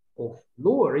neighbors of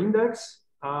lower index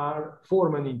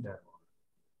form an interval.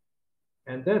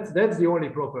 And that's the only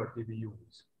property we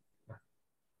use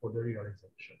for the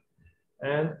realization.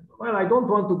 And well, I don't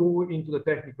want to go into the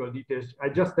technical details. I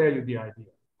just tell you the idea.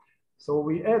 So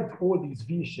we add all these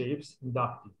V shapes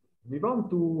inductively. We want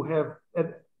to have,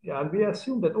 and we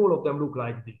assume that all of them look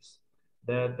like this.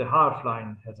 That the half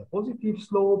line has a positive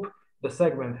slope, the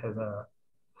segment has a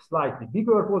slightly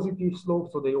bigger positive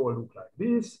slope, so they all look like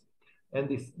this. And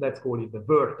this, let's call it the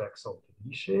vertex of the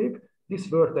V shape. This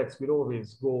vertex will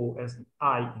always go as the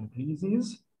I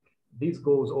increases. This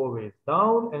goes always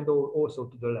down and also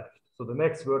to the left. So the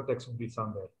next vertex will be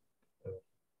somewhere.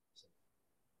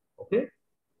 Okay.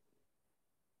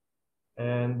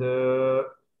 And okay,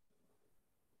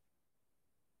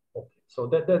 so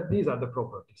these are the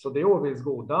properties. So they always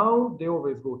go down, they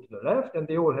always go to the left, and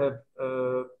they all have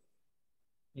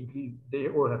they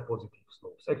all have positive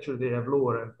slopes. Actually, they have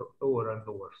lower and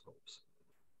lower slopes.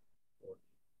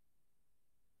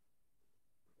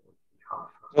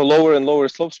 So lower and lower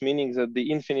slopes, meaning that the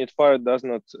infinite part does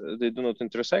not, they do not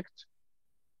intersect.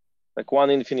 Like one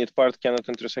infinite part cannot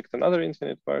intersect another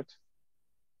infinite part.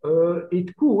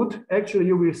 It could, actually,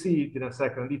 you will see it in a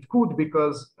second. It could,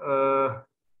 because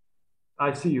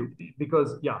I see you,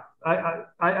 because yeah,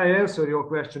 I answer your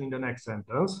question in the next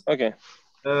sentence. Okay.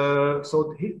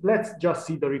 So let's just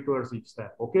see the recursive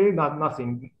step. Okay,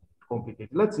 nothing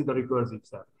complicated. Let's see the recursive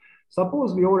step.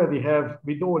 Suppose we already have,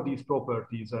 with all these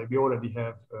properties, we already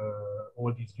have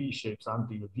all these V shapes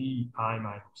until Vi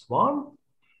minus 1.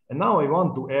 And now I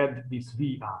want to add this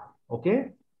Vi.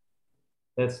 Okay,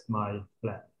 that's my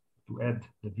plan, to add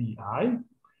the Vi.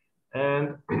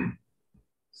 And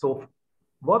so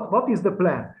what is the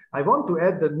plan? I want to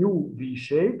add the new V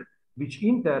shape, which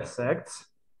intersects.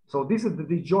 So this is the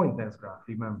disjointness graph,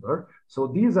 remember? So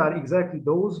these are exactly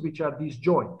those which are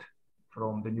disjoint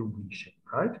from the new V shape,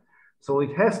 right? So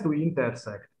it has to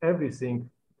intersect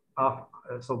everything up,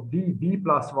 so B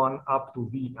plus 1 up to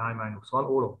Vi minus 1,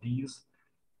 all of these,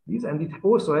 and it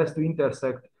also has to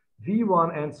intersect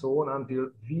V1 and so on until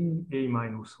Va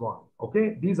minus 1.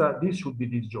 Okay, these should be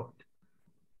disjoint.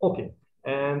 Okay,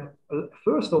 and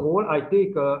first of all, I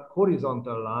take a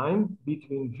horizontal line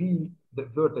between the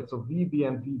vertex of VB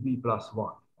and VB plus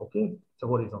 1. Okay, it's a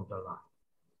horizontal line.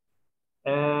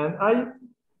 And I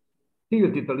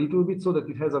tilt it a little bit so that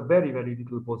it has a very, very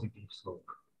little positive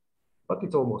slope, but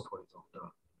it's almost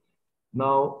horizontal.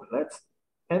 Now let's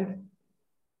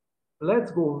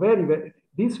go very,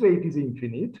 this way it is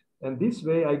infinite, and this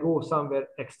way I go somewhere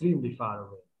extremely far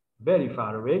away, very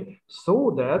far away, so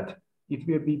that it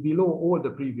will be below all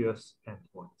the previous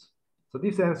endpoints. So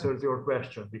this answers your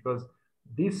question, because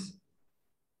these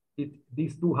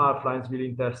two half lines will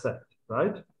intersect,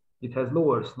 right? It has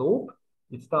lower slope,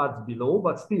 it starts below,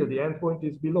 but still the endpoint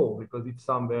is below because it's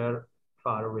somewhere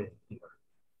far away here.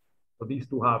 So these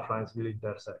two half lines will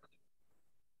intersect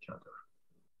each other.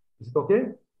 Is it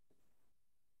okay?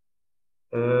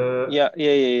 Yeah.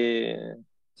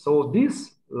 So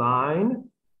this line,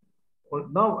 well,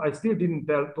 now I still didn't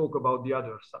talk about the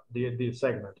other the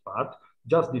segment part,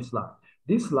 just this line.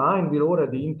 This line will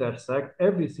already intersect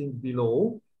everything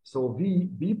below. So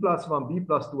B plus 1, B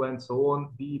plus 2, and so on,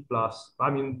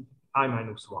 I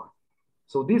minus 1.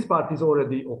 So this part is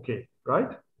already okay,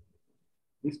 right?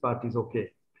 This part is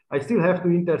okay. I still have to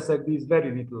intersect these very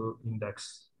little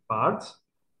index parts,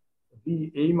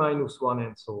 A minus 1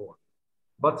 and so on.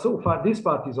 But so far, this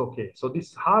part is okay. So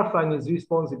this half line is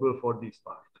responsible for this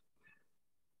part.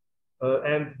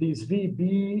 And these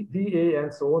VB, VA,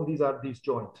 and so on, these are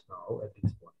disjoint now at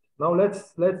this point. Now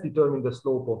let's determine the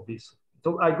slope of this.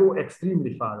 So I go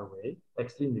extremely far away,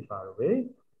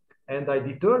 and I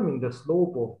determine the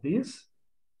slope of this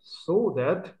so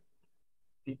that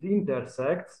it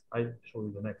intersects. I show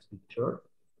you the next picture.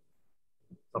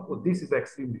 Suppose this is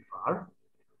extremely far.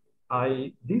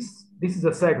 This is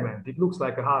a segment. It looks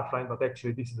like a half line, but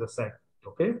actually this is a segment.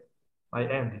 Okay, I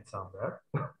end it somewhere.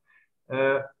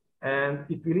 And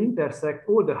it will intersect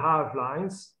all the half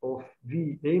lines of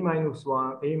A minus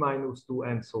 1, A minus 2,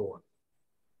 and so on.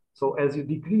 So as you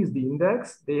decrease the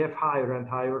index, they have higher and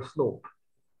higher slope,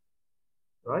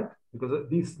 right? Because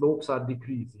these slopes are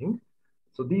decreasing.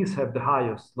 So these have the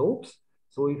highest slopes.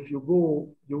 So if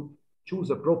you choose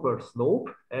a proper slope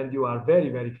and you are very,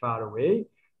 very far away,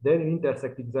 then you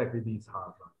intersect exactly these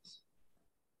half lines,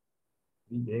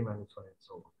 A minus 1 and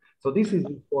so on. So this is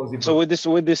responsible.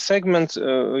 So with this segment,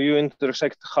 you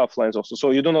intersect half lines also.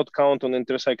 So you do not count on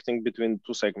intersecting between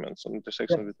two segments. On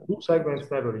intersection Yes, between two segments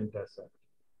never intersect.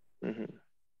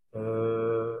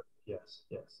 Mm-hmm. Yes,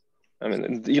 yes. I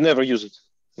mean, you never use it.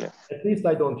 Yeah. At least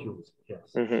I don't use it.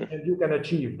 Yes, Mm-hmm. and you can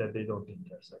achieve that they don't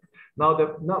intersect. Now,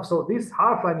 so this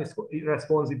half line is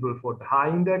responsible for the high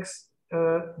index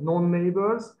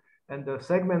non-neighbors, and the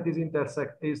segment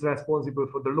is responsible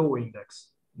for the low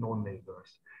index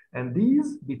non-neighbors. And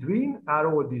these between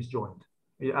are all disjoint,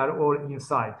 are all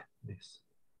inside this.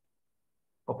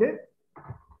 Okay.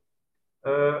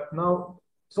 Now,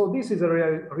 so this is a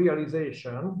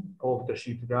realization of the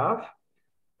shift graph.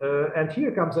 And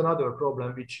here comes another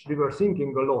problem which we were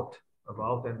thinking a lot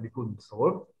about and we couldn't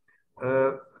solve.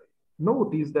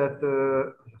 Notice that,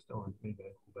 maybe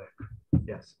I go back.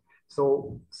 Yes.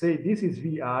 So say this is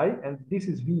VI and this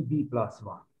is VB plus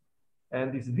 1.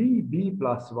 And this VB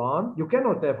plus 1, you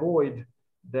cannot avoid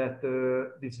that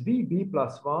this VB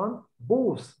plus 1,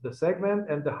 both the segment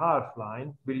and the half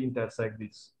line will intersect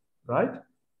this, right?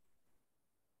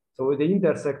 So they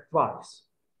intersect twice.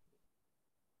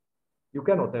 You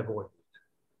cannot avoid it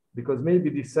because maybe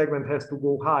this segment has to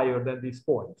go higher than this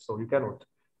point. So you cannot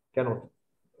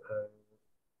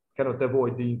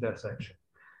avoid the intersection.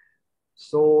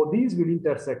 So these will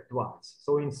intersect twice.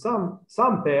 So in some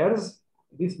pairs,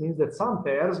 this means that some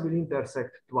pairs will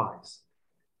intersect twice.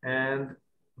 And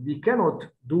we cannot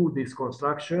do this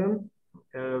construction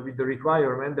with the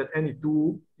requirement that any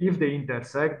two, if they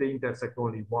intersect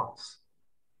only once.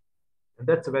 And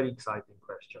that's a very exciting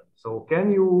question. So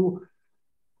can you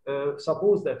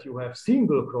suppose that you have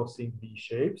single crossing V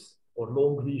shapes or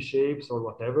long V shapes or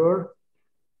whatever,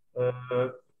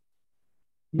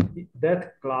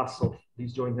 that class of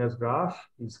disjointness graph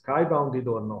is chi-bounded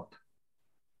or not,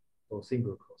 so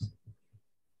single crossing.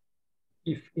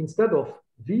 If instead of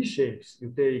V shapes,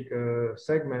 you take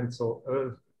segments of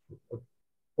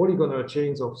polygonal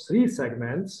chains of 3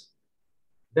 segments,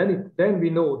 then we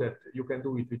know that you can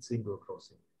do it with single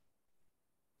crossing.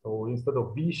 So instead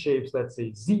of V shapes, let's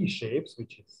say Z shapes,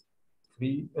 which is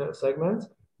 3 segments,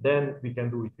 then we can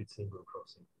do it with single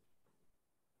crossing.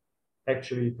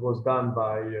 Actually, it was done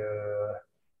by,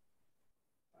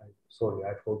 sorry,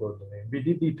 I forgot the name. We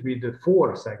did it with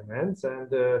 4 segments, and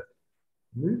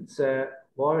Mütze,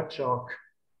 Walczak,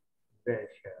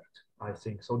 Weichert, I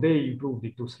think. So they improved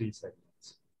it to 3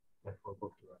 segments. I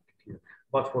forgot to write it here.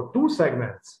 But for 2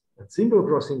 segments and single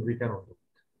crossing, we cannot do it.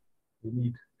 We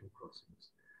need 2 crossings.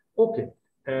 Okay,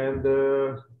 and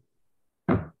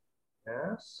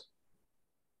yes.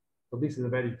 So this is a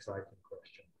very exciting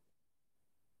question.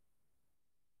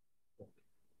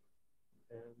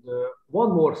 And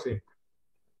one more thing.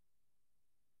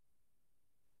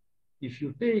 If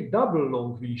you take double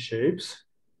long V shapes,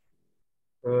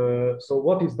 so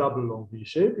what is double long V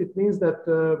shape? It means that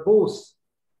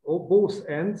both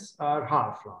ends are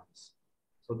half lines.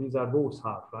 So these are both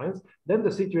half lines. Then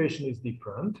the situation is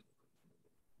different.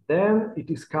 Then it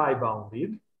is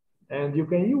chi-bounded, and you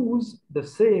can use the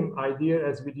same idea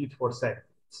as we did for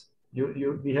segments.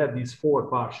 We have these 4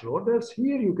 partial orders.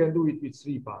 Here you can do it with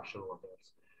 3 partial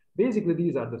orders. Basically,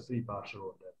 these are the 3 partial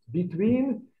orders.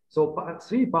 So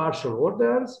 3 partial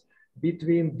orders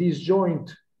between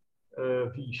disjoint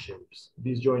V shapes,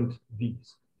 disjoint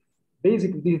Vs.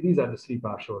 Basically, these are the 3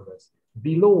 partial orders.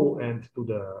 Below and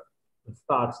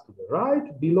starts to the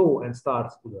right, below and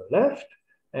starts to the left,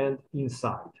 and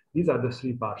inside. These are the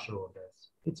 3 partial orders.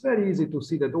 It's very easy to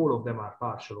see that all of them are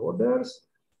partial orders.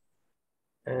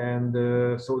 And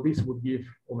so this would give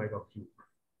omega cube.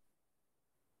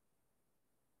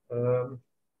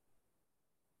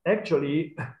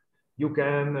 Actually, you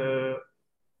can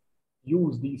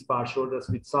use these partial orders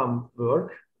with some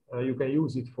work. You can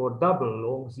use it for double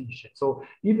long Z shape. So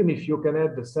even if you can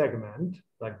add the segment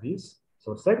like this,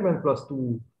 so segment plus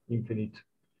 2 infinite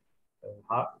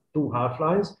 2 half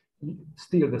lines,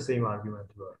 still the same argument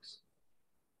works.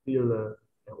 Still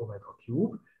omega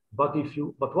cube. But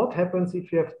what happens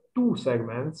if you have 2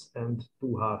 segments and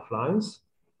 2 half lines?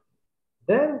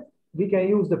 Then we can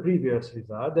use the previous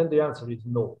result. Then the answer is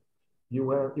no.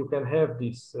 You can have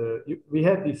this. We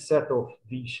have this set of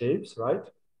V shapes, right?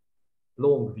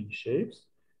 Long V shapes,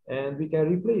 and we can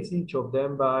replace each of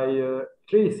them by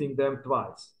tracing them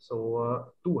twice.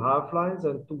 So 2 half lines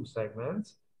and 2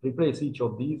 segments. Replace each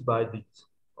of these by these.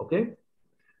 Okay.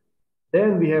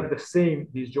 Then we have the same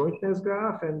disjointness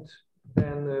graph, and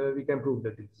then we can prove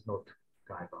that it is not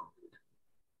chi-bounded.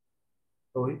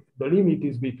 So the limit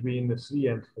is between 3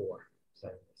 and 4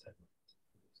 segments.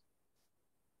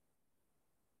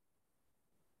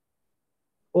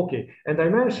 Okay, Okay, and I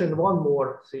mentioned one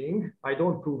more thing. I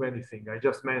don't prove anything. I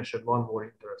just mentioned one more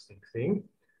interesting thing.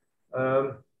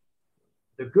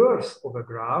 The girth of a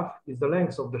graph is the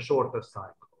length of the shortest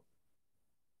cycle.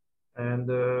 And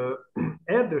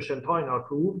Erdős and Tajnal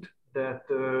proved that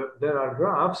there are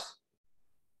graphs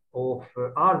of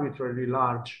arbitrarily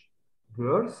large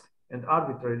girth and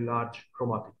arbitrarily large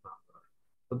chromatic number.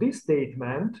 So this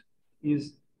statement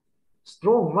is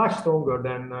strong, much stronger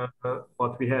than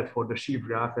what we had for the sheaf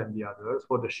graph and the others.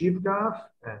 For the sheaf graph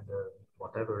and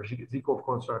whatever Zykov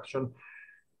construction,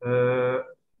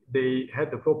 they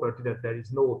had the property that there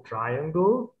is no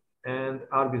triangle and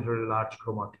arbitrarily large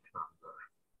chromatic number.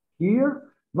 Here,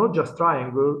 not just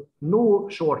triangle, no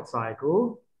short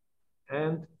cycle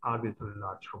and arbitrarily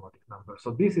large chromatic number.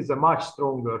 So this is a much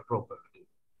stronger property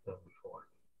than before.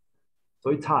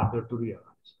 So it's harder to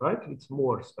realize, right? It's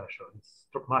more special, it's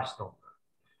much stronger.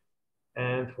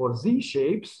 And for Z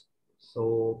shapes,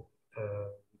 so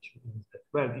which means that,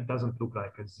 well, it doesn't look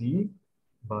like a Z,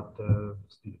 but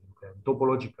still you can,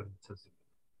 topologically it's a Z.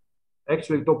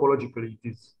 Actually, topologically it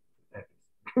is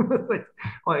everything.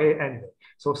 Anyway,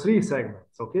 so 3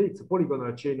 segments, okay? It's a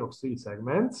polygonal chain of 3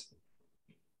 segments.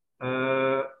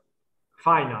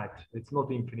 Finite, it's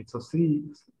not infinite. So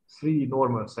three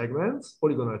normal segments,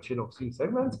 polygonal chain of 3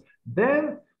 segments.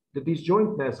 Then the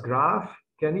disjointness graph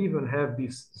can even have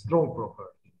this strong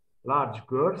property, large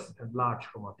girth and large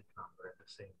chromatic number at the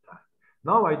same time.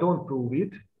 Now I don't prove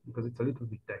it because it's a little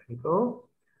bit technical.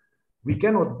 We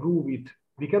cannot prove it.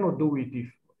 We cannot do it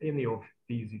if any of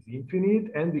these is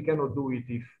infinite, and we cannot do it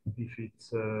if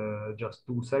it's just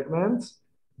 2 segments.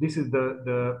 This is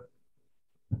the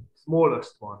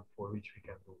smallest one for which we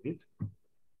can do it.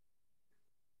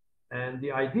 And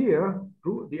the idea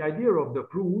of the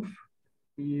proof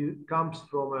comes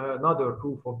from another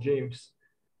proof of James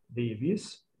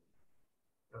Davis,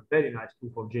 a very nice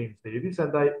proof of James Davis.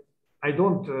 And I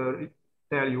don't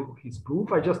tell you his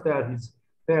proof. I just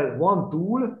tell one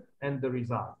tool and the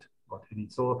result, what he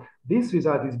did. So this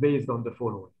result is based on the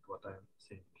following, what I'm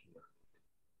saying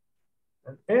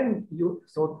here. And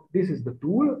so this is the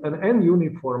tool. An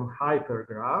n-uniform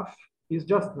hypergraph is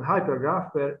just a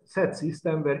hypergraph where set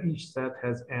system where each set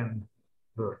has n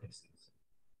vertices.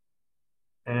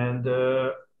 And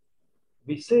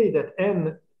we say that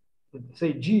n,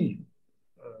 say G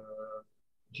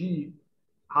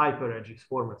hyperedges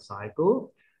form a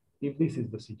cycle. If this is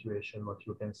the situation, what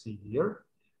you can see here.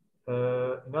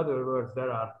 In other words,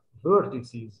 there are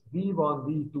vertices V1,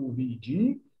 V2,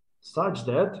 Vg, such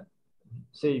that,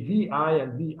 say, Vi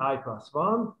and Vi plus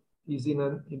 1 is in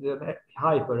a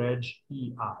hyperedge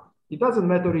Ei. It doesn't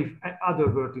matter if other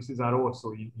vertices are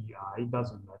also in Ei, it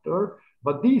doesn't matter,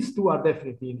 but these two are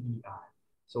definitely in Ei.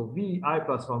 So Vi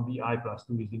plus 1, Vi plus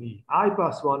 2 is in Ei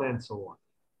plus 1, and so on.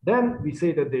 Then we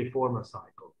say that they form a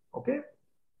cycle, okay?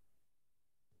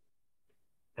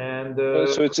 And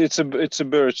so it's a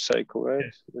Birch cycle, right?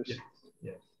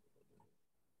 Yes.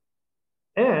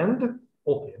 And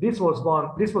okay, this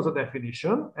was a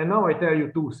definition, and now I tell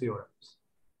you 2 theorems.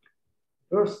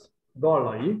 First,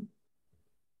 Gallai,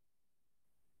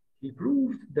 he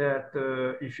proved that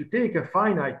if you take a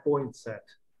finite point set,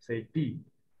 say T,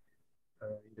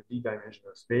 in the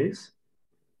D-dimensional space,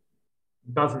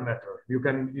 doesn't matter. You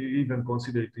can even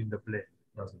consider it in the plane,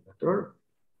 doesn't matter.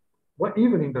 Well,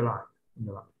 even in the line.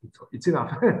 It's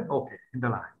enough. Okay, in the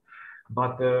line.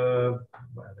 But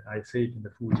I say it in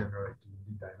the full generator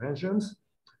in D dimensions.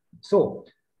 So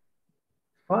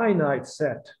finite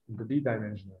set in the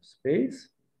D-dimensional space.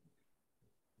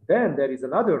 Then there is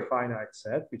another finite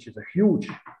set, which is a huge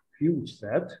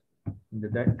set in the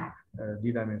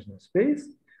D-dimensional space,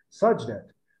 such that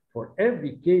for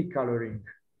every k coloring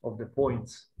of the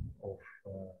points of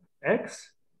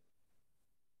X,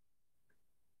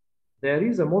 there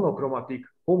is a monochromatic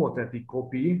homothetic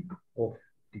copy of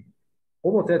T.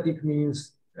 Homothetic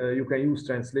means you can use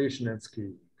translation and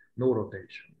scale, no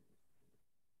rotation.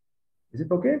 Is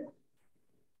it okay?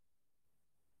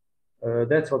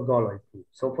 That's what Gallai proved.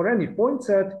 So for any point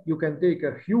set, you can take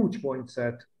a huge point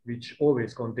set, which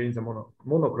always contains a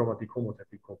monochromatic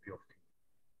homothetic copy of T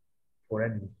for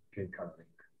any k coloring.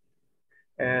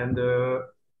 And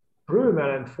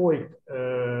Prömel and Voigt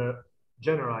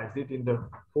generalized it in the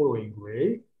following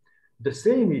way. The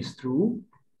same is true,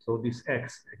 so this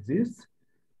X exists,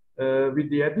 with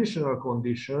the additional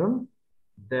condition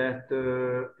that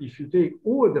if you take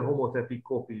all the homothetic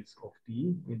copies of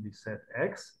T in this set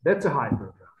X, that's a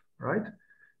hypergraph, right?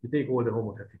 You take all the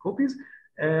homothetic copies,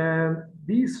 and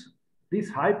this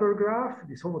hypergraph,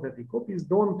 these homothetic copies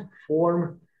don't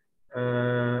form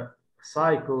a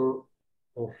cycle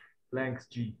of length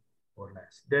G. or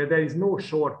less. There is no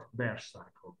short Berge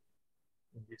cycle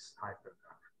in this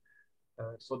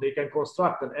hypergraph. So they can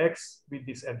construct an X with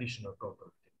this additional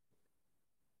property.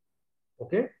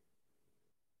 Okay?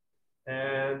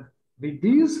 And with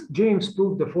these, James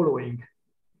proved the following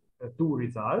two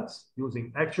results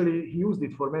using, actually, he used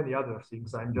it for many other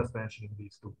things. I'm just mentioning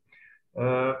these two.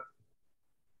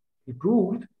 He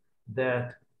proved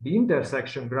that the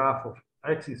intersection graph of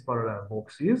axis parallel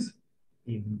boxes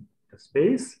in the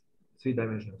space,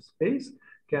 three-dimensional space,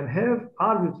 can have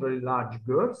arbitrarily large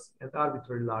girths and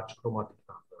arbitrarily large chromatic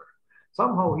number.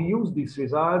 Somehow he used this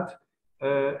result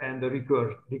and the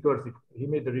recursive, he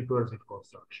made the recursive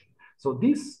construction. So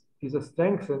this is a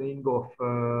strengthening of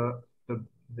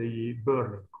the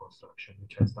Berling construction,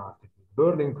 which I started with.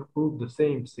 Berling proved the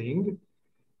same thing,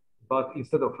 but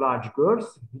instead of large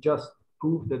girths, he just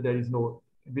proved that there is no,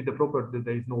 with the property that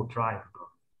there is no triangle.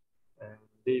 And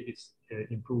Davis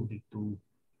improved it to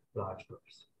large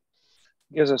girths.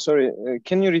 Yes, sorry,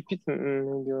 can you repeat?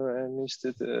 Maybe I missed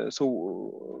it. So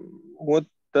what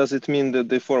does it mean that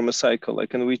they form a cycle?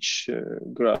 Like in which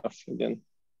graph again?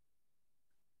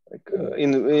 Like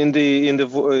in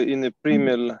the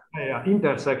primal. Yeah,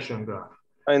 intersection graph.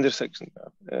 Intersection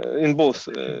graph in both.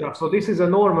 So this is a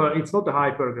normal. It's not a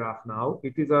hypergraph now.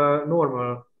 It is a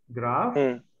normal graph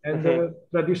and a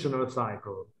traditional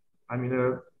cycle. I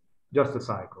mean, just a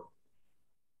cycle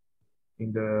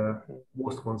in the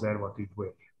most conservative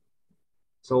way.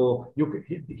 So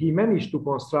he managed to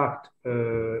construct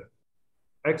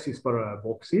axis parallel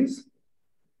boxes.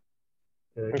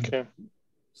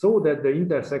 So that the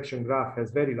intersection graph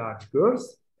has very large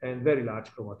girths and very large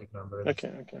chromatic number.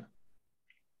 Okay.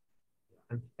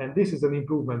 And this is an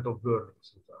improvement of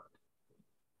Berling's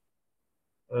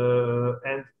result.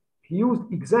 And he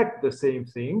used exactly the same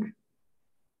thing,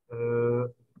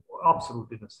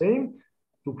 absolutely the same,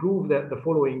 to prove that the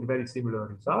following very similar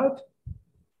result.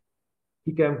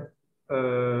 He can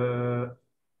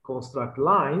construct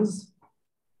lines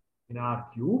in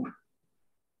R³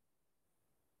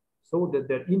 so that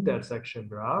their intersection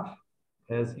graph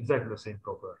has exactly the same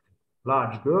property.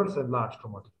 Large girths and large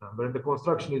chromatic number. And the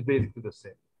construction is basically the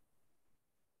same.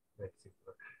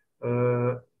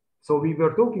 So we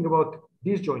were talking about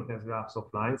disjointness graphs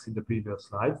of lines in the previous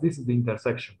slides. This is the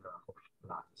intersection graph of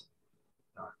lines.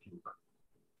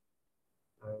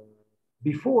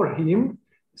 Before him,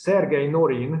 Sergei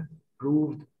Norin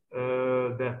proved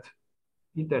that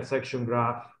intersection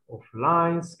graph of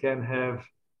lines can have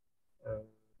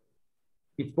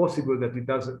it's possible that it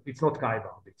doesn't, it's not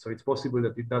chi-bounded. So it's possible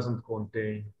that it doesn't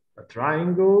contain a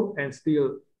triangle and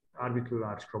still arbitrarily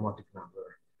large chromatic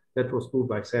number. That was proved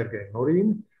by Sergei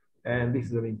Norin. And this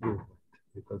is an improvement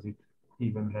because it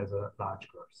even has a large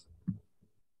girth.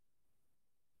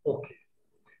 Okay.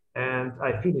 And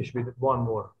I finish with one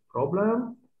more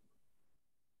problem.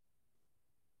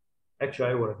 Actually,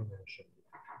 I already mentioned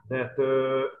that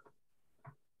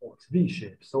it's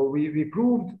V-shape. So we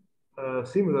proved a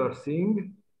similar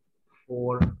thing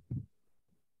for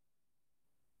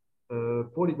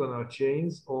polygonal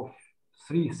chains of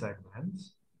 3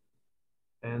 segments,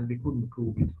 and we couldn't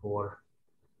prove it for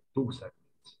 2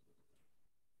 segments.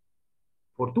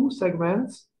 For 2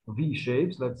 segments,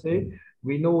 V-shapes, let's say,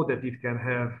 we know that it can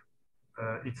have,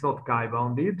 it's not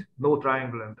chi-bounded, no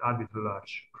triangle and arbitrarily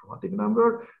large chromatic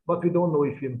number, but we don't know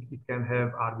if it can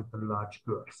have arbitrarily large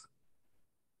girth.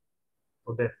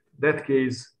 So that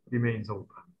case remains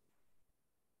open.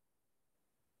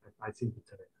 I think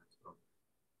it's a reference problem.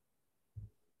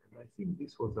 And I think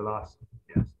this was the last.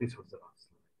 Yes, this was the last.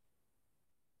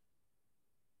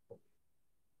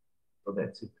 So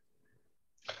that's it.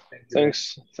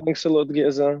 Thanks a lot,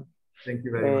 Géza. Thank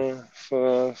you very much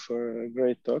for a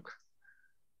great talk.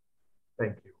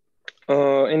 Thank you.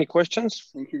 Any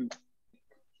questions? Thank you,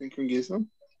 Géza.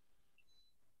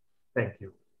 Thank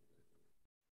you.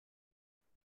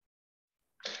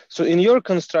 So in your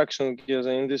construction,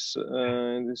 Géza, in this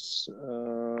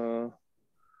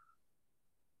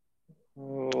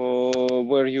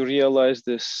where you realize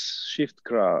this shift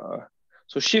graph.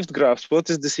 So shift graphs, what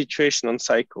is the situation on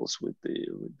cycles with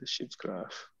the shift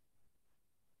graph?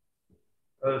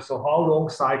 So how long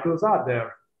cycles are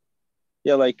there?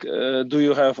 Yeah, like do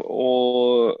you have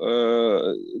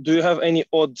any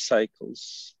odd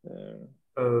cycles?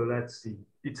 Let's see.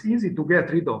 It's easy to get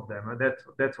rid of them.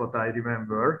 That's what I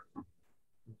remember.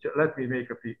 Let me make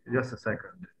just a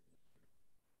second.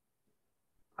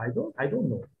 I don't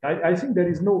know. I think there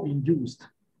is no induced.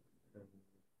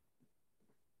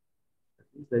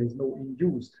 There is no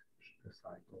induced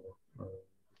cycle.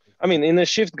 I mean, in a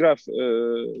shift graph,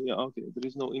 yeah, okay, there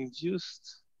is no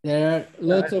induced. There are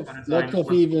lots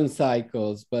of even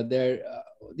cycles, but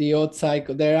the odd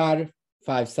cycle, there are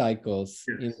 5 cycles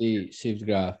in the shift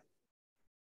graph.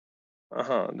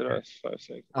 There are 5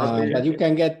 cycles. But you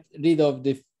can get rid of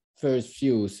the first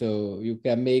few, so you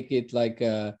can make it like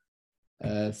a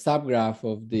subgraph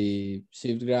of the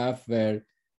shift graph where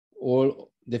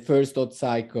all the first odd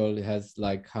cycle has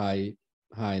like high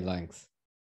length.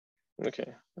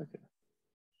 Okay.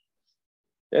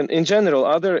 And in general,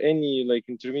 are there any like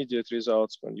intermediate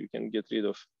results when you can get rid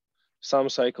of some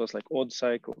cycles, like odd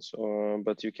cycles,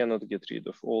 but you cannot get rid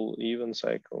of all even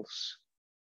cycles,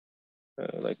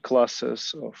 like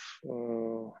classes of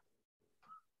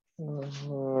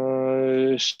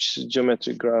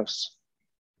geometric graphs,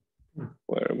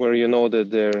 where you know that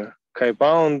they're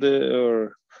chi-bounded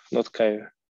or not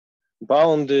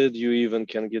chi-bounded? You even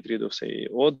can get rid of, say,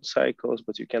 odd cycles,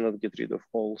 but you cannot get rid of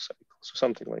all cycles, or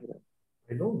something like that.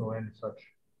 I don't know any such.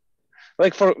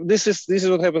 Like for this is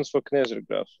what happens for Kneser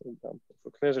graphs, for example.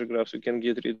 For Kneser graphs, you can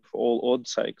get rid of all odd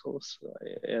cycles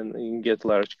and you can get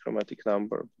large chromatic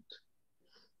number.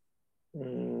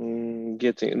 But,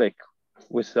 getting like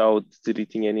without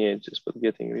deleting any edges, but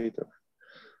getting rid of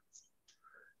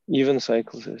even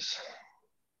cycles is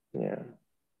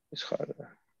it's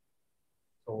harder.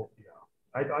 So yeah,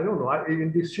 I don't know.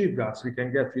 In these shift graphs, we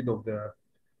can get rid of the.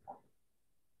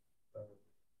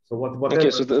 So whatever.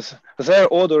 Okay, so their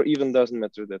order even doesn't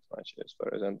matter that much as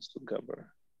far as I understood, Gabor.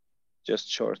 Just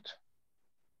short.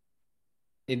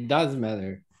 It does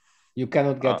matter. You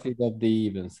cannot get rid of the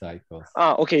even cycles.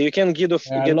 Okay. You can get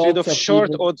rid of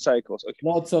short odd cycles. Okay.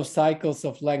 Lots of cycles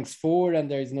of length 4, and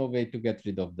there is no way to get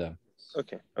rid of them.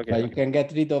 Okay. But you can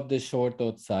get rid of the short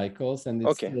odd cycles, and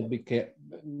it still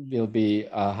will be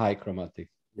a high chromatic.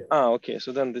 Okay.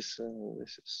 So then this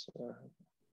is.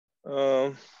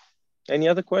 Any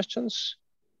other questions?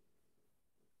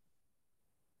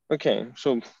 Okay.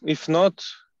 So if not,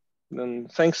 then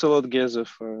thanks a lot, Géza,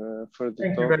 for the talk.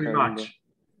 Thank you very much.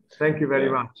 Thank you very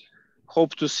much.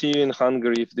 Hope to see you in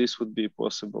Hungary if this would be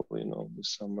possible, this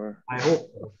summer. I hope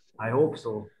so. I hope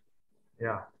so.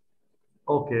 Yeah.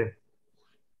 Okay.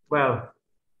 Well,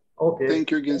 okay. Thank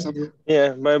you, Géza.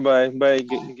 Yeah. Bye. Bye,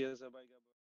 Géza. Bye.